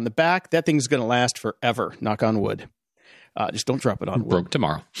 covered on the back. That thing's going to last forever. Knock on wood. Just don't drop it on wood. Broke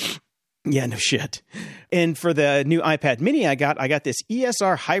tomorrow. Yeah, no shit. And for the new iPad mini I got this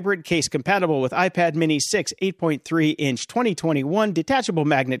ESR hybrid case compatible with iPad mini 6, 8.3 inch 2021 detachable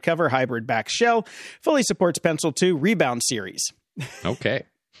magnet cover, hybrid back shell, fully supports Pencil 2 Rebound series. Okay.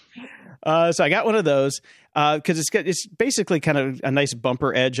 So I got one of those because it's basically kind of a nice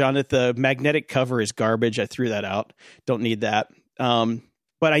bumper edge on it. The magnetic cover is garbage. I threw that out. Don't need that.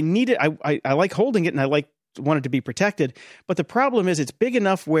 But I need it. I like holding it and I want it to be protected. But the problem is it's big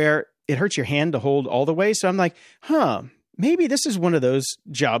enough where it hurts your hand to hold all the way. So I'm like, maybe this is one of those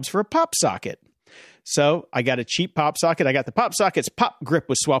jobs for a pop socket. So I got a cheap pop socket. I got the Pop Socket's Pop Grip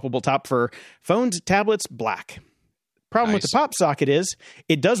with swappable top for phones, tablets, black. Problem with the Pop Socket is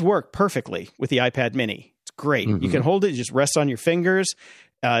it does work perfectly with the iPad mini. It's great. You can hold it, just rest on your fingers.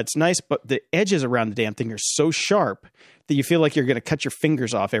 It's nice, but the edges around the damn thing are so sharp that you feel like you're going to cut your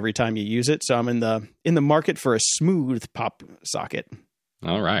fingers off every time you use it. So I'm in the market for a smooth pop socket.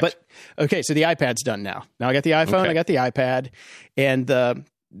 All right. But okay, so the iPad's done now. Now I got the iPhone, I got the iPad, and the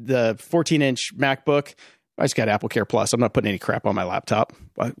 14-inch MacBook. I just got AppleCare Plus. I'm not putting any crap on my laptop.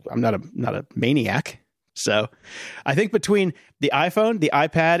 I'm not a maniac. So I think between the iPhone, the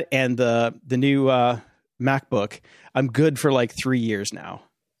iPad, and the new MacBook, I'm good for like 3 years now.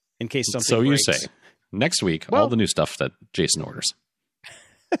 In case something breaks. You say. Next week, all the new stuff that Jason orders.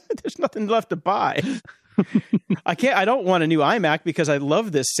 There's nothing left to buy. I don't want a new iMac because I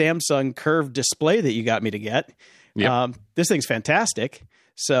love this Samsung curved display that you got me to get. Yep. This thing's fantastic.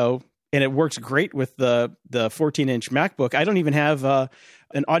 So, and it works great with the 14-inch MacBook. I don't even have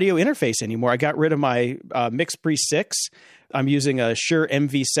an audio interface anymore. I got rid of my MixPre 6. I'm using a Shure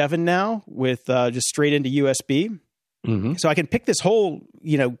MV7 now with just straight into USB. So I can pick this whole,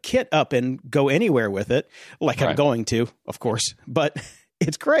 kit up and go anywhere with it, like I'm going to, of course, but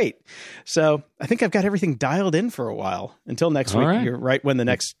it's great. So I think I've got everything dialed in for a while until next week. Right. You're right when the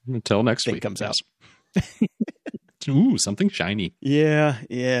next thing comes out. Ooh, something shiny.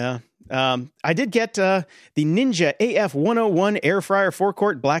 Yeah. I did get the Ninja AF101 air fryer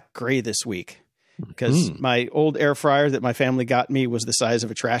 4-quart black gray this week because my old air fryer that my family got me was the size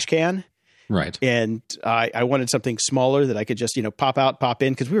of a trash can. Right. And I wanted something smaller that I could just, pop out, pop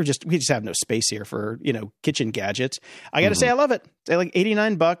in because we just have no space here for, kitchen gadgets. I got to say, I love it. It's like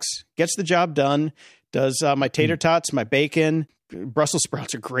 $89, gets the job done, does my tater tots, my bacon. Brussels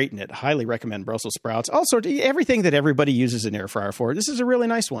sprouts are great in it. Highly recommend Brussels sprouts. All sorts of everything that everybody uses an air fryer for. This is a really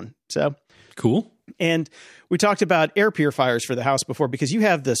nice one. So cool. And we talked about air purifiers for the house before because you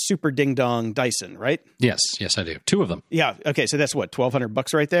have the Super Ding Dong Dyson, right? Yes, I do. 2 of them. Yeah. Okay. So that's what,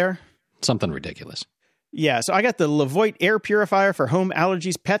 $1,200 right there? Something ridiculous. Yeah, so I got the Levoit air purifier for home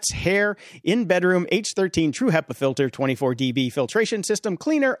allergies, pets, hair, in bedroom, H13 True HEPA filter, 24 dB filtration system,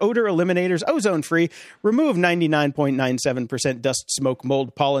 cleaner, odor eliminators, ozone free, remove 99.97% dust, smoke,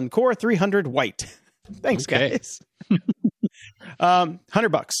 mold, pollen, core 300 white. Thanks, guys.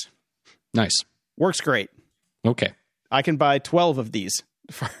 $100. Nice. Works great. Okay. I can buy 12 of these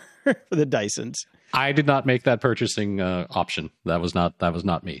for the Dysons. I did not make that purchasing option. That was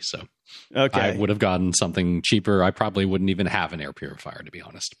not me. So I would have gotten something cheaper. I probably wouldn't even have an air purifier, to be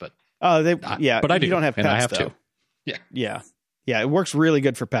honest. But but I do. You don't have pets, and I have though. to. Yeah. It works really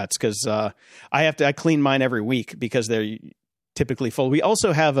good for pets because I clean mine every week because they're typically full. We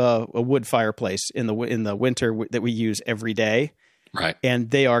also have a wood fireplace in the winter that we use every day. Right, and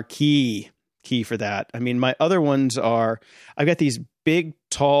they are key for that. I mean, my other ones are I've got these big,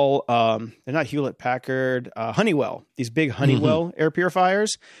 tall, they're not Hewlett Packard, Honeywell, these big Honeywell air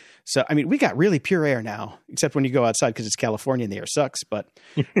purifiers. So, I mean, we got really pure air now, except when you go outside because it's California and the air sucks. But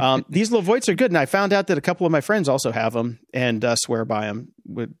these Levoits are good. And I found out that a couple of my friends also have them and swear by them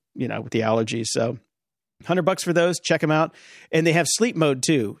with the allergies. So $100 for those. Check them out. And they have sleep mode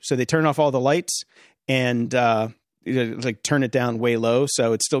too. So they turn off all the lights and like turn it down way low.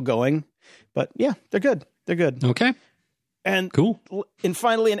 So it's still going. But yeah, they're good. They're good. Okay. And cool. And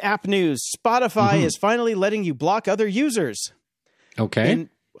finally, in app news, Spotify is finally letting you block other users. Okay. And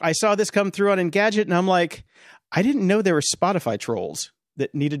I saw this come through on Engadget, and I'm like, I didn't know there were Spotify trolls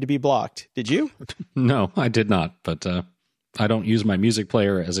that needed to be blocked. Did you? No, I did not. But I don't use my music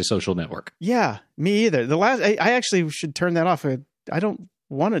player as a social network. Yeah, me either. I actually should turn that off. I don't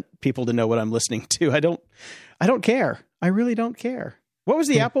want people to know what I'm listening to. I don't care. I really don't care. What was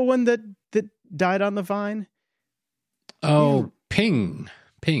the Apple one that died on the vine? Oh, Ping.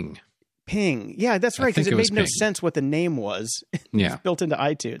 Yeah, that's right. Because it made no sense what the name was. Yeah. It's built into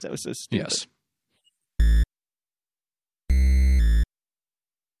iTunes. That was so stupid. Yes.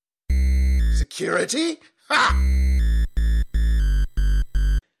 Security? Ha!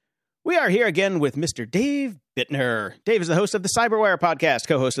 We are here again with Mr. Dave Bittner. Dave is the host of the Cyberwire podcast,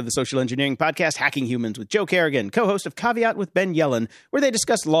 co-host of the social engineering podcast Hacking Humans with Joe Kerrigan, co-host of Caveat with Ben Yellen, where they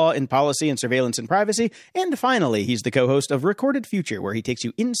discuss law and policy and surveillance and privacy. And finally, he's the co-host of Recorded Future, where he takes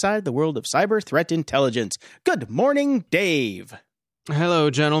you inside the world of cyber threat intelligence. Good morning, Dave. Hello,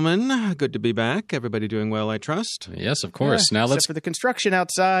 gentlemen. Good to be back. Everybody doing well, I trust? Yes, of course. Now except for the construction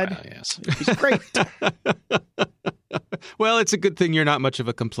outside. Yes. He's great. Well, it's a good thing you're not much of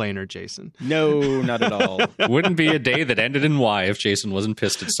a complainer, Jason. No, not at all. Wouldn't be a day that ended in Y if Jason wasn't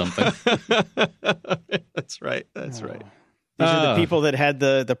pissed at something. That's right. That's right. These are the people that had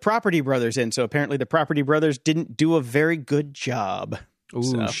the Property Brothers in. So apparently the Property Brothers didn't do a very good job.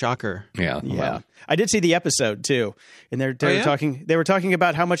 Ooh, shocker. Yeah. Well. I did see the episode too. And they were talking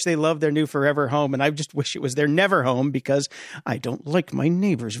about how much they love their new forever home. And I just wish it was their never home because I don't like my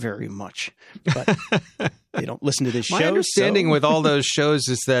neighbors very much. But they don't listen to this show. My understanding with all those shows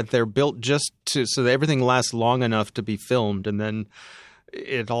is that they're built just so that everything lasts long enough to be filmed, and then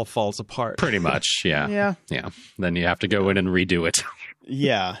it all falls apart. Pretty much, yeah. Yeah. Then you have to go in and redo it.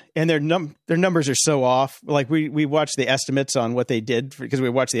 Yeah, and their numbers are so off. Like we watched the estimates on what they did because we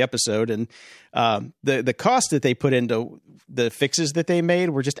watched the episode, and the cost that they put into the fixes that they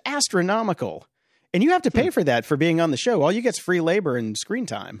made were just astronomical. And you have to pay for that for being on the show. All you get is free labor and screen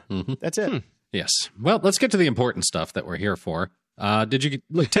time. Mm-hmm. That's it. Yes. Well, let's get to the important stuff that we're here for. Did you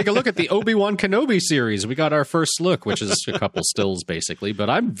take a look at the Obi-Wan Kenobi series? We got our first look, which is a couple stills basically, but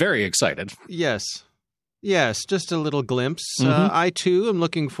I'm very excited. Yes, just a little glimpse. I, too, am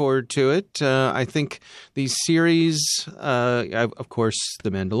looking forward to it. I think these series, of course, The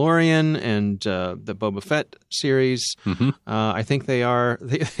Mandalorian and the Boba Fett series, I think they are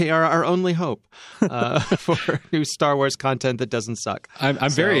our only hope for new Star Wars content that doesn't suck. I'm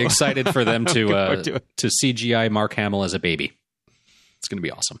very excited for them to CGI Mark Hamill as a baby. It's going to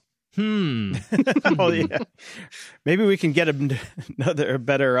be awesome. Oh, yeah. Maybe we can get a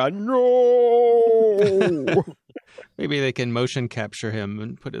better no. Maybe they can motion capture him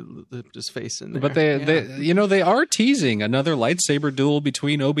and put his face in there. But they are teasing another lightsaber duel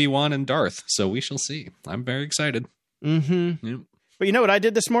between Obi-Wan and Darth, so we shall see. I'm very excited. Mm-hmm. Yep. But you know what I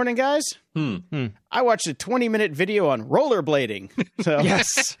did this morning, guys? I watched a 20-minute video on rollerblading. So.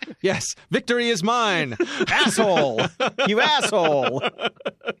 Yes. Victory is mine. Asshole. You asshole.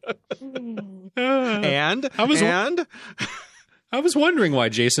 And I was wondering why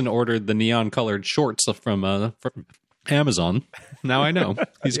Jason ordered the neon-colored shorts from Amazon. Now I know.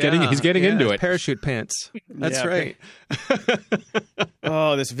 He's getting into it. Parachute pants. That's right.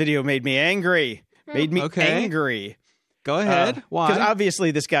 Oh, this video made me angry. Angry. Go ahead. Why? Because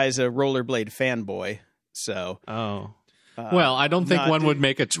obviously this guy's a rollerblade fanboy. So. Oh. Well, I don't think one would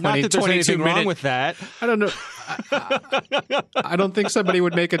make a 22 minute wrong with that. I don't know. I don't think somebody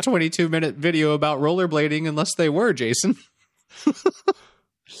would make a 22-minute video about rollerblading unless they were, Jason.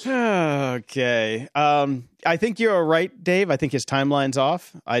 Okay. I think you're right, Dave. I think his timeline's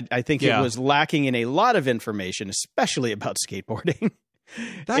off. I think it was lacking in a lot of information, especially about skateboarding.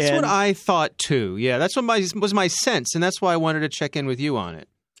 That's what I thought too. Yeah, that's what was my sense, and that's why I wanted to check in with you on it.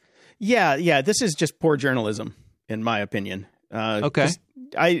 Yeah. This is just poor journalism, in my opinion. Okay.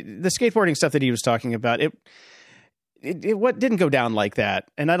 The skateboarding stuff that he was talking about, it didn't go down like that,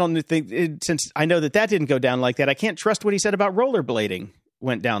 and I don't think since I know that didn't go down like that, I can't trust what he said about rollerblading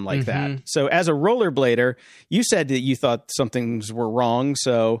went down like that. So, as a rollerblader, you said that you thought some things were wrong.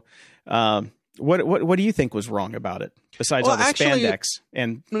 So, what do you think was wrong about it? Besides all the spandex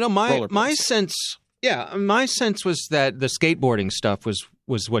and my sense was that the skateboarding stuff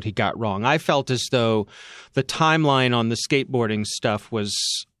was what he got wrong. I felt as though the timeline on the skateboarding stuff was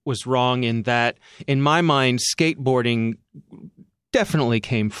wrong in that, in my mind, skateboarding definitely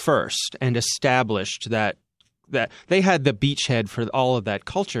came first and established that they had the beachhead for all of that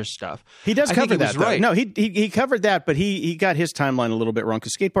culture stuff. He does cover that, right? No, he covered that, but he got his timeline a little bit wrong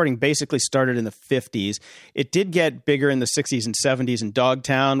because skateboarding basically started in the 50s. It did get bigger in the 60s and 70s in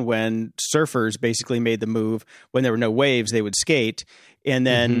Dogtown when surfers basically made the move. When there were no waves, they would skate. And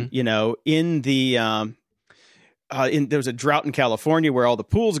then, in the there was a drought in California where all the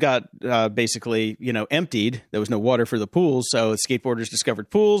pools got basically, emptied. There was no water for the pools. So skateboarders discovered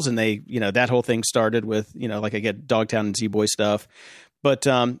pools, and they, that whole thing started with, like I get Dogtown and Z-Boy stuff. But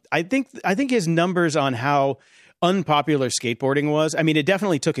I think his numbers on how unpopular skateboarding was, I mean, it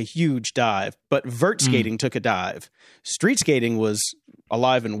definitely took a huge dive, but vert skating took a dive. Street skating was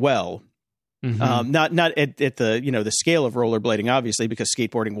alive and well. Not at the the scale of rollerblading, obviously, because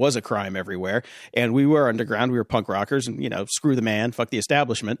skateboarding was a crime everywhere, and we were underground. We were punk rockers, and screw the man, fuck the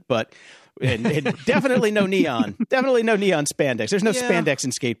establishment. But and definitely no neon, spandex. There's no spandex in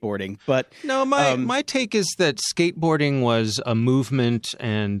skateboarding. But no, my take is that skateboarding was a movement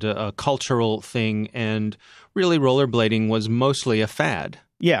and a cultural thing, and really rollerblading was mostly a fad.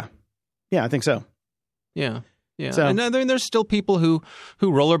 Yeah, I think so. Yeah. Yeah, so, and there's still people who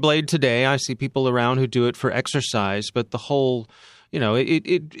rollerblade today. I see people around who do it for exercise, but the whole,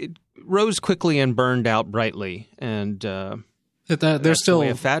 it rose quickly and burned out brightly, and that's the way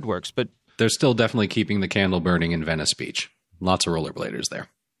a fad works. But they're still definitely keeping the candle burning in Venice Beach. Lots of rollerbladers there.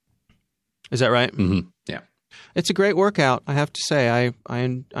 Is that right? Mm-hmm. Yeah. It's a great workout, I have to say.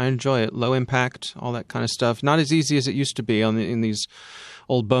 I enjoy it. Low impact, all that kind of stuff. Not as easy as it used to be in these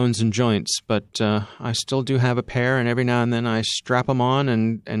old bones and joints, but I still do have a pair, and every now and then I strap them on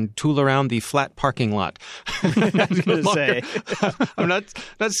and tool around the flat parking lot. I was going to say. I'm not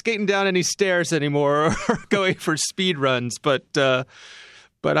skating down any stairs anymore or going for speed runs, but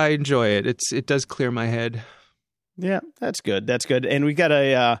I enjoy it. It does clear my head. Yeah, that's good. That's good. And we've got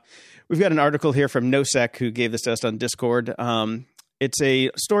an article here from Nosec, who gave this to us on Discord. It's a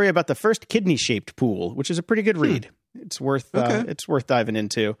story about the first kidney-shaped pool, which is a pretty good read. It's worth diving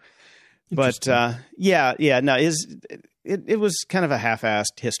into. But no, it was kind of a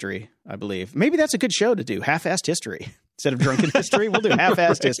half-assed history, I believe. Maybe that's a good show to do, half-assed history. Instead of drunken history, we'll do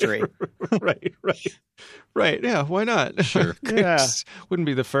half-assed history. Right. Yeah, why not? Sure. Yeah. Wouldn't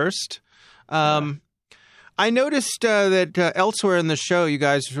be the first. I noticed that elsewhere in the show, you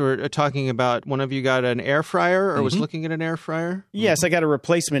guys were talking about one of you got an air fryer or was looking at an air fryer. Yes, I got a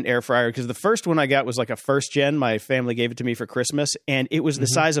replacement air fryer because the first one I got was like a first gen. My family gave it to me for Christmas, and it was the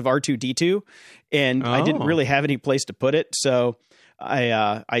size of R2-D2, and I didn't really have any place to put it. So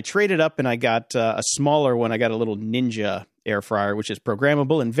I traded up and I got a smaller one. I got a little Ninja air fryer, which is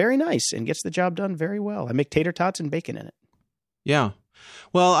programmable and very nice and gets the job done very well. I make tater tots and bacon in it. Yeah.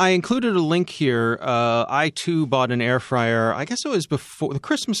 Well, I included a link here. I, too, bought an air fryer. I guess it was before the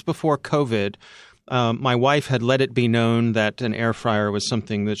Christmas before COVID. My wife had let it be known that an air fryer was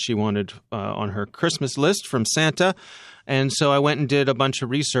something that she wanted on her Christmas list from Santa. And so I went and did a bunch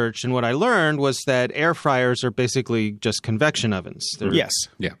of research, and what I learned was that air fryers are basically just convection ovens. Yes.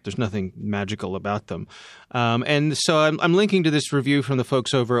 Yeah. There's nothing magical about them. And so I'm linking to this review from the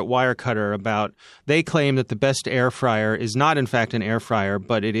folks over at Wirecutter about they claim that the best air fryer is not, in fact, an air fryer,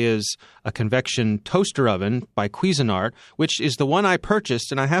 but it is a convection toaster oven by Cuisinart, which is the one I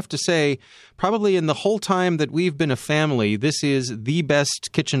purchased. And I have to say, probably in the whole time that we've been a family, this is the best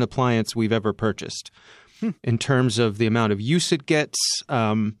kitchen appliance we've ever purchased. In terms of the amount of use it gets,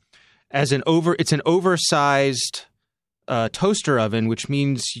 it's an oversized toaster oven, which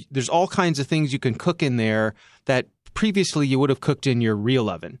means there's all kinds of things you can cook in there that previously you would have cooked in your real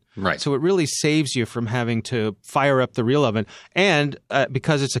oven. Right. So it really saves you from having to fire up the real oven. And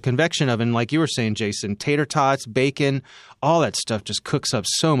because it's a convection oven, like you were saying, Jason, tater tots, bacon, all that stuff just cooks up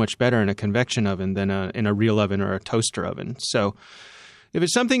so much better in a convection oven than in a real oven or a toaster oven. So if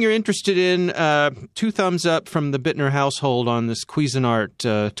it's something you're interested in, 2 thumbs up from the Bittner household on this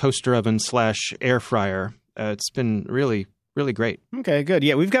Cuisinart toaster oven / air fryer. It's been really, really great. Okay, good.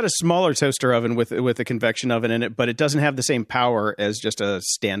 Yeah, we've got a smaller toaster oven with a convection oven in it, but it doesn't have the same power as just a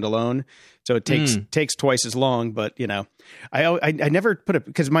standalone. So it takes twice as long. But I never put it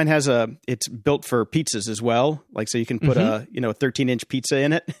because mine has it's built for pizzas as well. Like so you can put a 13-inch pizza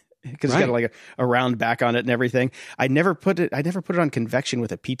in it. Because it's got like a round back on it and everything. I never put it on convection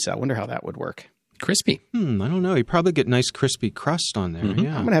with a pizza. I wonder how that would work. Crispy. I don't know. You probably get nice crispy crust on there.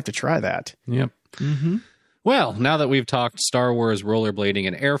 Yeah, I'm gonna have to try that. Yep. Well, now that we've talked Star Wars, rollerblading,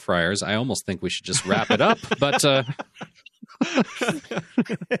 and air fryers, I almost think we should just wrap it up. But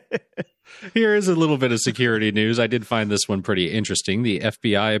here is a little bit of security news. I did find this one pretty interesting. The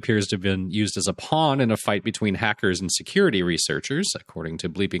FBI appears to have been used as a pawn in a fight between hackers and security researchers. According to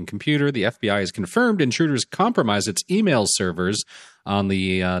Bleeping Computer, the FBI has confirmed intruders compromised its email servers on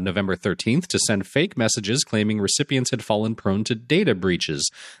the November 13th to send fake messages claiming recipients had fallen prone to data breaches.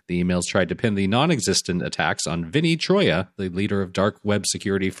 The emails tried to pin the non-existent attacks on Vinny Troya, the leader of dark web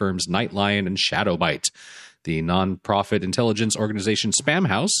security firms Nightlion and Shadowbyte. The non-profit intelligence organization Spam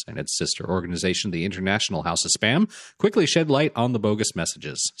House and its sister organization, the International House of Spam, quickly shed light on the bogus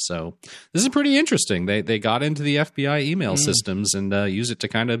messages. So this is pretty interesting. They got into the FBI email systems and use it to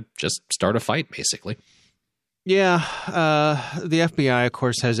kind of just start a fight, basically. Yeah, the FBI, of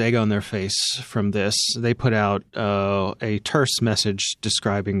course, has egg on their face from this. They put out a terse message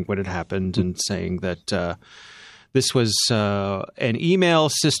describing what had happened and saying that this was an email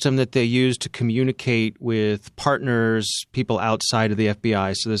system that they used to communicate with partners, people outside of the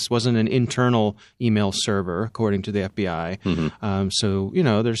FBI. So this wasn't an internal email server, according to the FBI. So,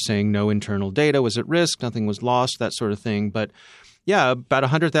 they're saying no internal data was at risk, nothing was lost, that sort of thing. But yeah, about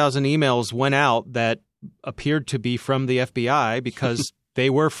 100,000 emails went out that appeared to be from the FBI because they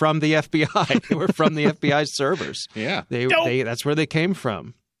were from the FBI. They were from the FBI servers. Yeah. That's where they came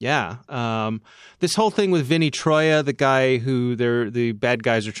from. Yeah. This whole thing with Vinny Troia, the guy who the bad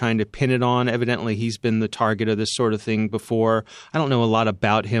guys are trying to pin it on, evidently he's been the target of this sort of thing before. I don't know a lot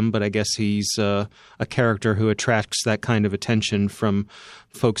about him, but I guess he's a character who attracts that kind of attention from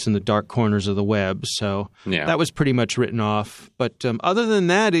folks in the dark corners of the web. So that was pretty much written off. But other than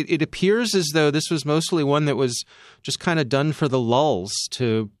that, it appears as though this was mostly one that was just kind of done for the lulz,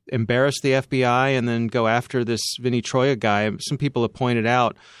 to embarrass the FBI and then go after this Vinny Troia guy. Some people have pointed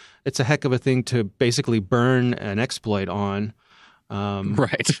out it's a heck of a thing to basically burn an exploit on.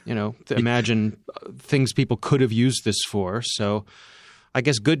 Right. Imagine things people could have used this for. So I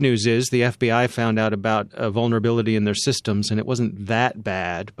guess good news is the FBI found out about a vulnerability in their systems, and it wasn't that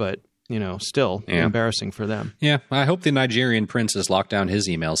bad, but still embarrassing for them. Yeah, I hope the Nigerian prince has locked down his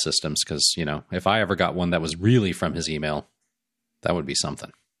email systems, because, if I ever got one that was really from his email, that would be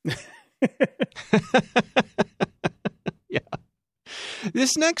something. Yeah.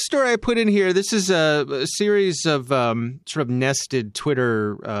 This next story I put in here, this is a series of sort of nested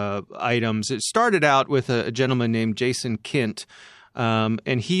Twitter items. It started out with a gentleman named Jason Kint,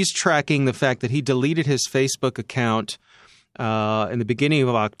 and he's tracking the fact that he deleted his Facebook account in the beginning of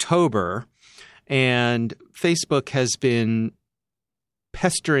October, and Facebook has been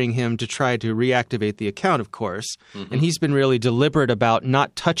pestering him to try to reactivate the account, of course. Mm-hmm. And he's been really deliberate about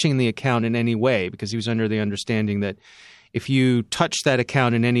not touching the account in any way, because he was under the understanding that if you touch that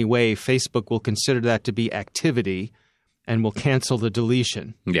account in any way, Facebook will consider that to be activity and will cancel the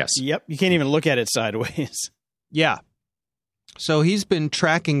deletion. Yes. Yep. You can't even look at it sideways. Yeah. So he's been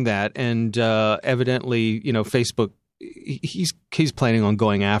tracking that, and evidently, Facebook, he's planning on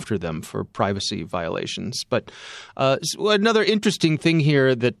going after them for privacy violations. But another interesting thing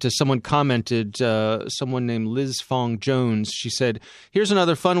here that someone commented, someone named Liz Fong Jones, she said, "Here's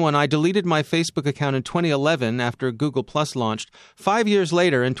another fun one. I deleted my Facebook account in 2011 after Google Plus launched. 5 years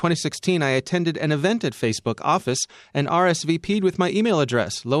later, in 2016, I attended an event at Facebook office and RSVP'd with my email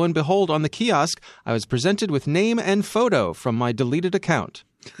address. Lo and behold, on the kiosk, I was presented with name and photo from my deleted account."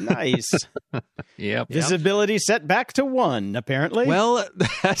 Nice. Yep. Visibility set back to 1, apparently. Well,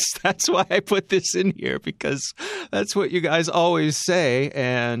 that's why I put this in here, because that's what you guys always say,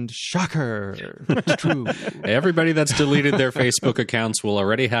 and shocker, it's true. Everybody that's deleted their Facebook accounts will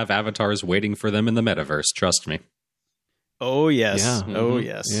already have avatars waiting for them in the metaverse. Trust me. Oh, yes. Yeah. Oh,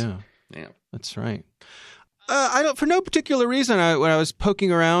 yes. Yeah. That's right. For no particular reason, when I was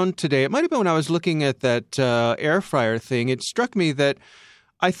poking around today, it might have been when I was looking at that air fryer thing, it struck me that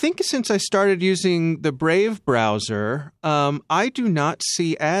I think since I started using the Brave browser, I do not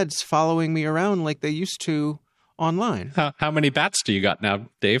see ads following me around like they used to online. How many bats do you got now,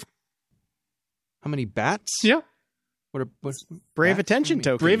 Dave? How many bats? Yeah. What's Brave bats? attention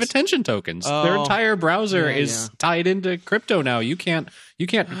tokens. Brave attention tokens. Oh. Their entire browser is tied into crypto now. You can't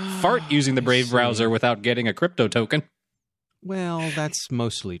fart using the Brave browser without getting a crypto token. Well, that's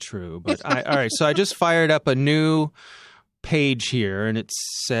mostly true. But all right, so I just fired up a new page here, and it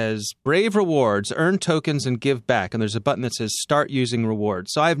says Brave Rewards, earn tokens and give back. And there's a button that says start using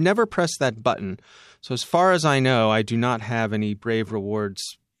rewards. So I've never pressed that button. So as far as I know, I do not have any Brave Rewards.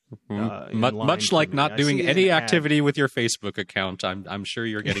 Much like not doing any activity with your Facebook account, I'm sure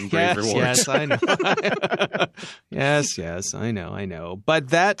you're getting Brave Rewards. Yes, I know. yes, I know. But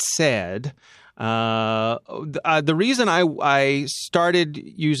that said, the reason I started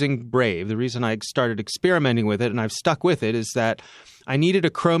using Brave, the reason I started experimenting with it, and I've stuck with it, is that I needed a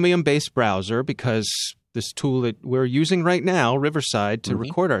Chromium-based browser, because this tool that we're using right now, Riverside, to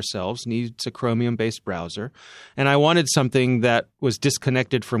record ourselves, needs a Chromium-based browser. And I wanted something that was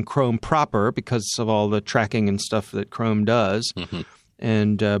disconnected from Chrome proper because of all the tracking and stuff that Chrome does. Mm-hmm.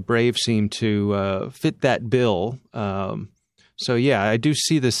 And Brave seemed to fit that bill. So, yeah, I do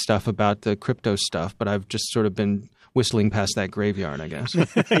see this stuff about the crypto stuff, but I've just sort of been whistling past that graveyard, I guess.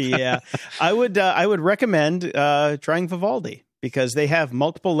 Yeah. I would recommend trying Vivaldi, because they have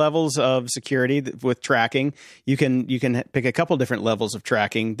multiple levels of security with tracking. You can pick a couple different levels of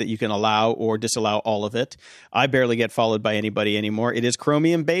tracking that you can allow or disallow all of it. I barely get followed by anybody anymore. It is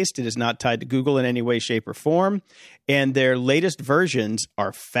Chromium based. It is not tied to Google in any way, shape, or form. And their latest versions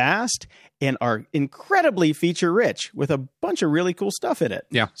are fast and are incredibly feature rich with a bunch of really cool stuff in it.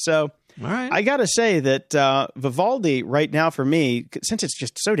 Yeah. So all right. I got to say that Vivaldi right now for me, since it's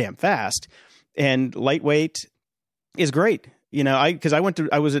just so damn fast and lightweight, is great. Because I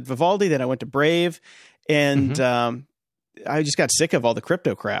was at Vivaldi, then I went to Brave, and I just got sick of all the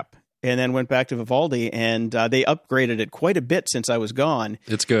crypto crap. and then went back to Vivaldi, and they upgraded it quite a bit since I was gone.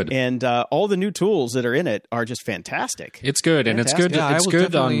 It's good. And all the new tools that are in it are just fantastic. It's good, and it's good. Yeah, it's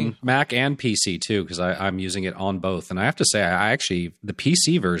good on Mac and PC too, because I'm using it on both. And I have to say, the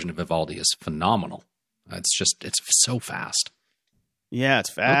PC version of Vivaldi is phenomenal. It's so fast. Yeah, it's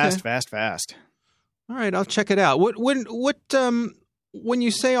fast. All right, I'll check it out. When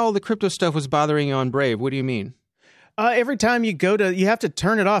you say all the crypto stuff was bothering you on Brave, what do you mean? Every time you you have to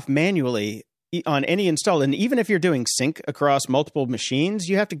turn it off manually on any install. And even if you're doing sync across multiple machines,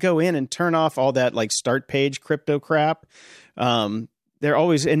 you have to go in and turn off all that like start page crypto crap. They're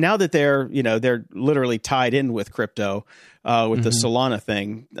always, and now that they're literally tied in with crypto, with the Solana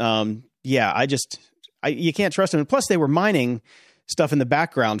thing. You can't trust them. And plus they were mining stuff in the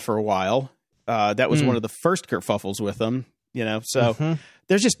background for a while. That was one of the first kerfuffles with them, so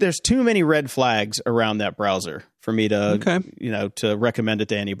there's too many red flags around that browser for me to, to recommend it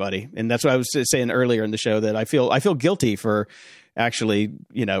to anybody. And that's what I was saying earlier in the show, that I feel guilty for actually,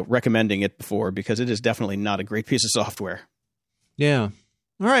 recommending it before, because it is definitely not a great piece of software. Yeah.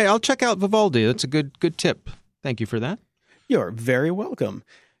 All right. I'll check out Vivaldi. That's a good tip. Thank you for that. You're very welcome.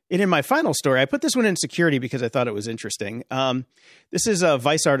 And in my final story, I put this one in security because I thought it was interesting. This is a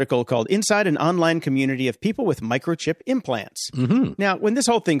Vice article called Inside an Online Community of People with Microchip Implants. Mm-hmm. Now, when this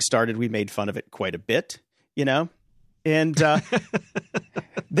whole thing started, we made fun of it quite a bit, and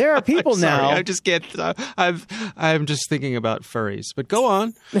there are people now. I just can't. I'm just thinking about furries, but go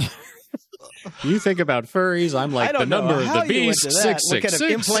on. You think about furries, I'm like the number of the beast, 666. What kind of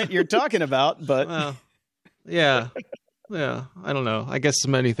implant you're talking about, but yeah. Yeah, I don't know. I guess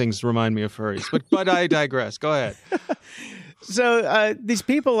many things remind me of furries, but I digress. Go ahead. So these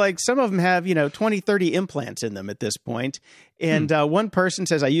people, like some of them have, 20, 30 implants in them at this point. And one person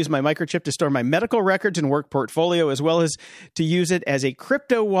says, I use my microchip to store my medical records and work portfolio, as well as to use it as a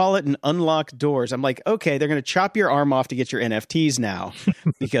crypto wallet and unlock doors. I'm like, okay, they're going to chop your arm off to get your NFTs now,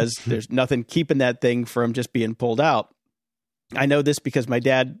 because there's nothing keeping that thing from just being pulled out. I know this because my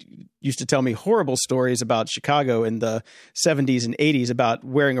dad used to tell me horrible stories about Chicago in the 70s and 80s about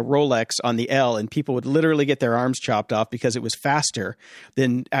wearing a Rolex on the L, and people would literally get their arms chopped off because it was faster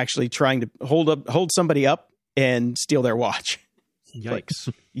than actually trying to hold somebody up and steal their watch.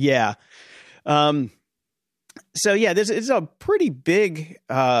 Yikes. Yeah. So yeah, this is a pretty big,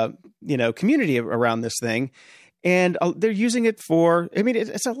 community around this thing, and they're using it for,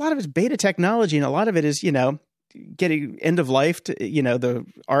 it's a lot of it's beta technology, and a lot of it is, getting end of life to, the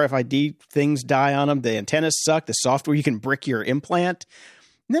RFID things die on them. The antennas suck. The software, you can brick your implant.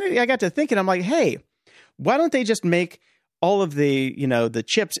 And then I got to thinking, I'm like, hey, why don't they just make all of the, the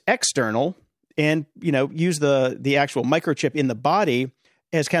chips external and, use the actual microchip in the body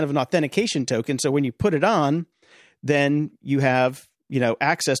as kind of an authentication token. So when you put it on, then you have,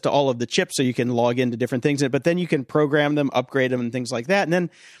 access to all of the chips so you can log into different things, but then you can program them, upgrade them and things like that. And then,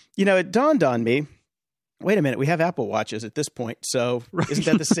 it dawned on me, wait a minute, we have Apple Watches at this point. So isn't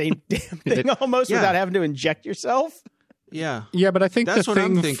that the same damn thing almost without having to inject yourself? Yeah. Yeah, but I think the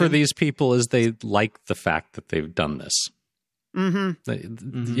thing for these people is they like the fact that they've done this.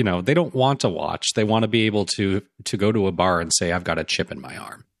 Mm-hmm. They don't want to watch. They want to be able to go to a bar and say, I've got a chip in my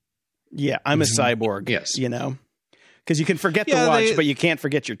arm. Yeah, I'm a cyborg. Yes. Because you can forget the watch, but you can't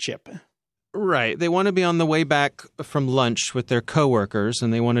forget your chip. Right. They want to be on the way back from lunch with their coworkers,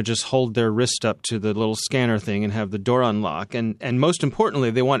 and they want to just hold their wrist up to the little scanner thing and have the door unlock. And most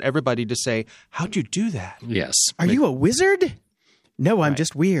importantly, they want everybody to say, how'd you do that? Yes. Are you a wizard? No, I'm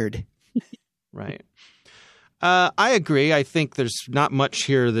just weird. Right. I agree. I think there's not much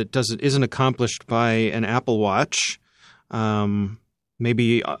here that isn't accomplished by an Apple Watch.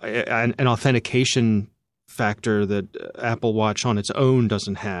 Maybe an authentication factor that Apple Watch on its own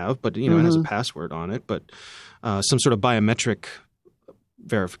doesn't have, but it has a password on it, but some sort of biometric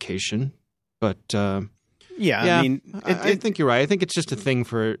verification. But I think you're right. I think it's just a thing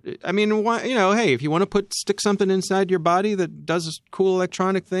for. Why? Hey, if you want to stick something inside your body that does cool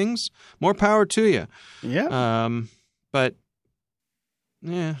electronic things, more power to you. Yeah. But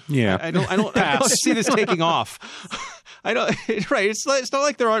yeah. I don't see this taking off. I don't. Right. It's not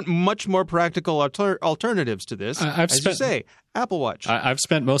like there aren't much more practical alternatives to this. You say, Apple Watch. I've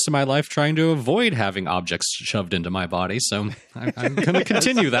spent most of my life trying to avoid having objects shoved into my body, so I'm going to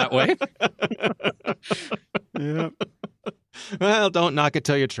continue that way. Yeah. Well, don't knock it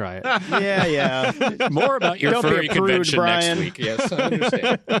till you try it. Yeah. More about your furry convention Brian. next week. Yes, I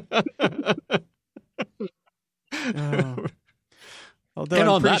understand.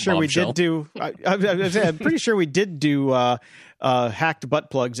 Although I'm pretty sure we did do, I'm pretty sure we did do hacked butt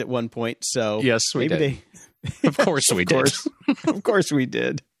plugs at one point. So yes, we did. Of course we did. Of course we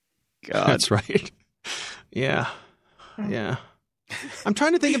did. God. That's right. Yeah. Yeah. I'm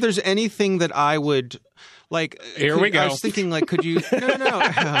trying to think if there's anything that I would like. Here we go. I was thinking, like, could you?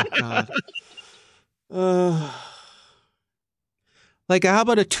 No. Oh, God. Like, how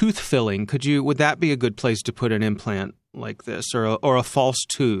about a tooth filling? Would that be a good place to put an implant like this, or a false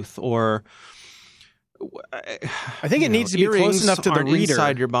tooth, or? I think it needs to be close enough to the reader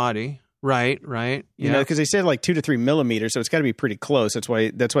inside your body. Right. You know, because they said like 2 to 3 millimeters, so it's got to be pretty close. That's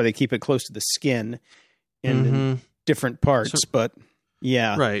why they keep it close to the skin in different parts. But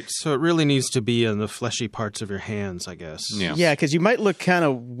yeah, right. So it really needs to be in the fleshy parts of your hands, I guess. Yeah, because you might look kind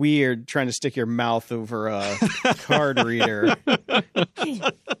of weird trying to stick your mouth over a card reader.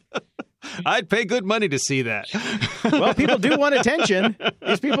 I'd pay good money to see that. Well, people do want attention.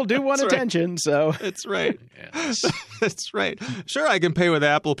 These people do want attention, so. That's right. Yes. That's right. Sure, I can pay with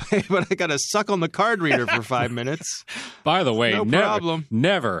Apple Pay, but I got to suck on the card reader for 5 minutes. By the way, no problem.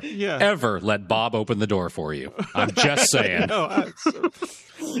 Never, ever let Bob open the door for you. I'm just saying. I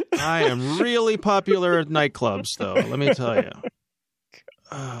am really popular at nightclubs, though, let me tell you.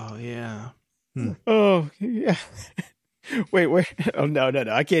 Oh, yeah. Oh, yeah. Wait. Oh, no.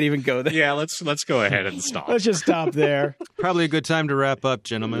 I can't even go there. Yeah, let's go ahead and stop. Let's just stop there. Probably a good time to wrap up,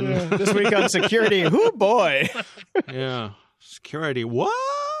 gentlemen. Yeah, this week on security. Whoo, boy. Yeah. Security. What?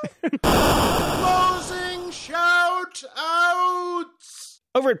 Closing shout outs.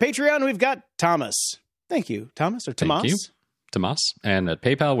 Over at Patreon, we've got Thomas. Thank you, Thomas or Tomas. Thank you, Tomas. And at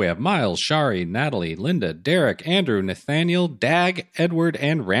PayPal, we have Miles, Shari, Natalie, Linda, Derek, Andrew, Nathaniel, Dag, Edward,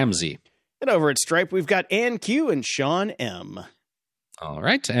 and Ramsey. And over at Stripe, we've got Ann Q and Sean M. All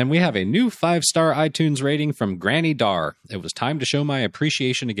right, and we have a new 5-star iTunes rating from Granny Dar. It was time to show my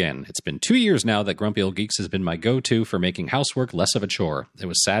appreciation again. It's been 2 years now that Grumpy Old Geeks has been my go-to for making housework less of a chore. It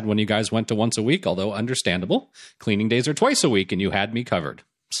was sad when you guys went to once a week, although understandable. Cleaning days are twice a week, and you had me covered.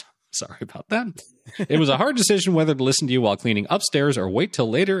 Sorry about that. It was a hard decision whether to listen to you while cleaning upstairs or wait till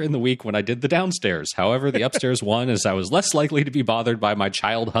later in the week when I did the downstairs. However, the upstairs won as I was less likely to be bothered by my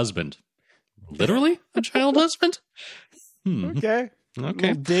child husband. Literally? A child husband? Okay. We'll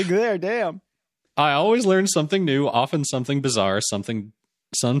dig there, damn. I always learn something new, often something bizarre,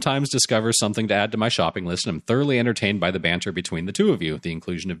 sometimes discover something to add to my shopping list, and I'm thoroughly entertained by the banter between the two of you. The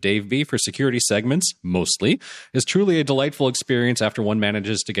inclusion of Dave B for security segments, mostly, is truly a delightful experience after one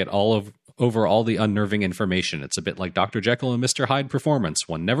manages to get over all the unnerving information. It's a bit like Dr. Jekyll and Mr. Hyde performance.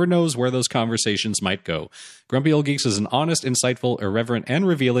 One never knows where those conversations might go. Grumpy Old Geeks is an honest, insightful, irreverent, and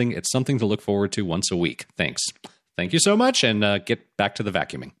revealing. It's something to look forward to once a week. Thanks. Thank you so much, and get back to the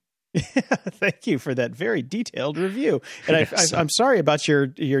vacuuming. Thank you for that very detailed review. And yes. I'm sorry about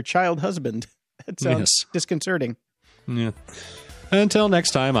your child husband. That sounds disconcerting. Yeah. Until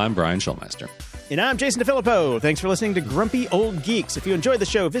next time, I'm Brian Schulmeister. And I'm Jason DeFilippo. Thanks for listening to Grumpy Old Geeks. If you enjoyed the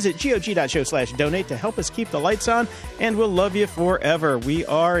show, visit gog.show/donate to help us keep the lights on, and we'll love you forever. We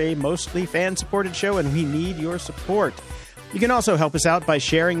are a mostly fan-supported show, and we need your support. You can also help us out by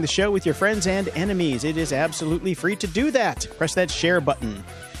sharing the show with your friends and enemies. It is absolutely free to do that. Press that share button.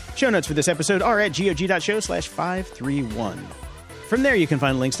 Show notes for this episode are at gog.show/531. From there, you can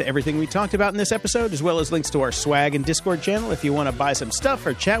find links to everything we talked about in this episode, as well as links to our swag and Discord channel if you want to buy some stuff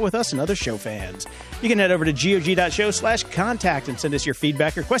or chat with us and other show fans. You can head over to gog.show/contact and send us your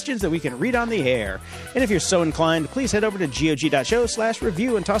feedback or questions that we can read on the air. And if you're so inclined, please head over to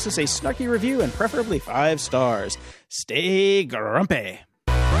gog.show/review and toss us a snarky review and preferably 5 stars. Stay grumpy.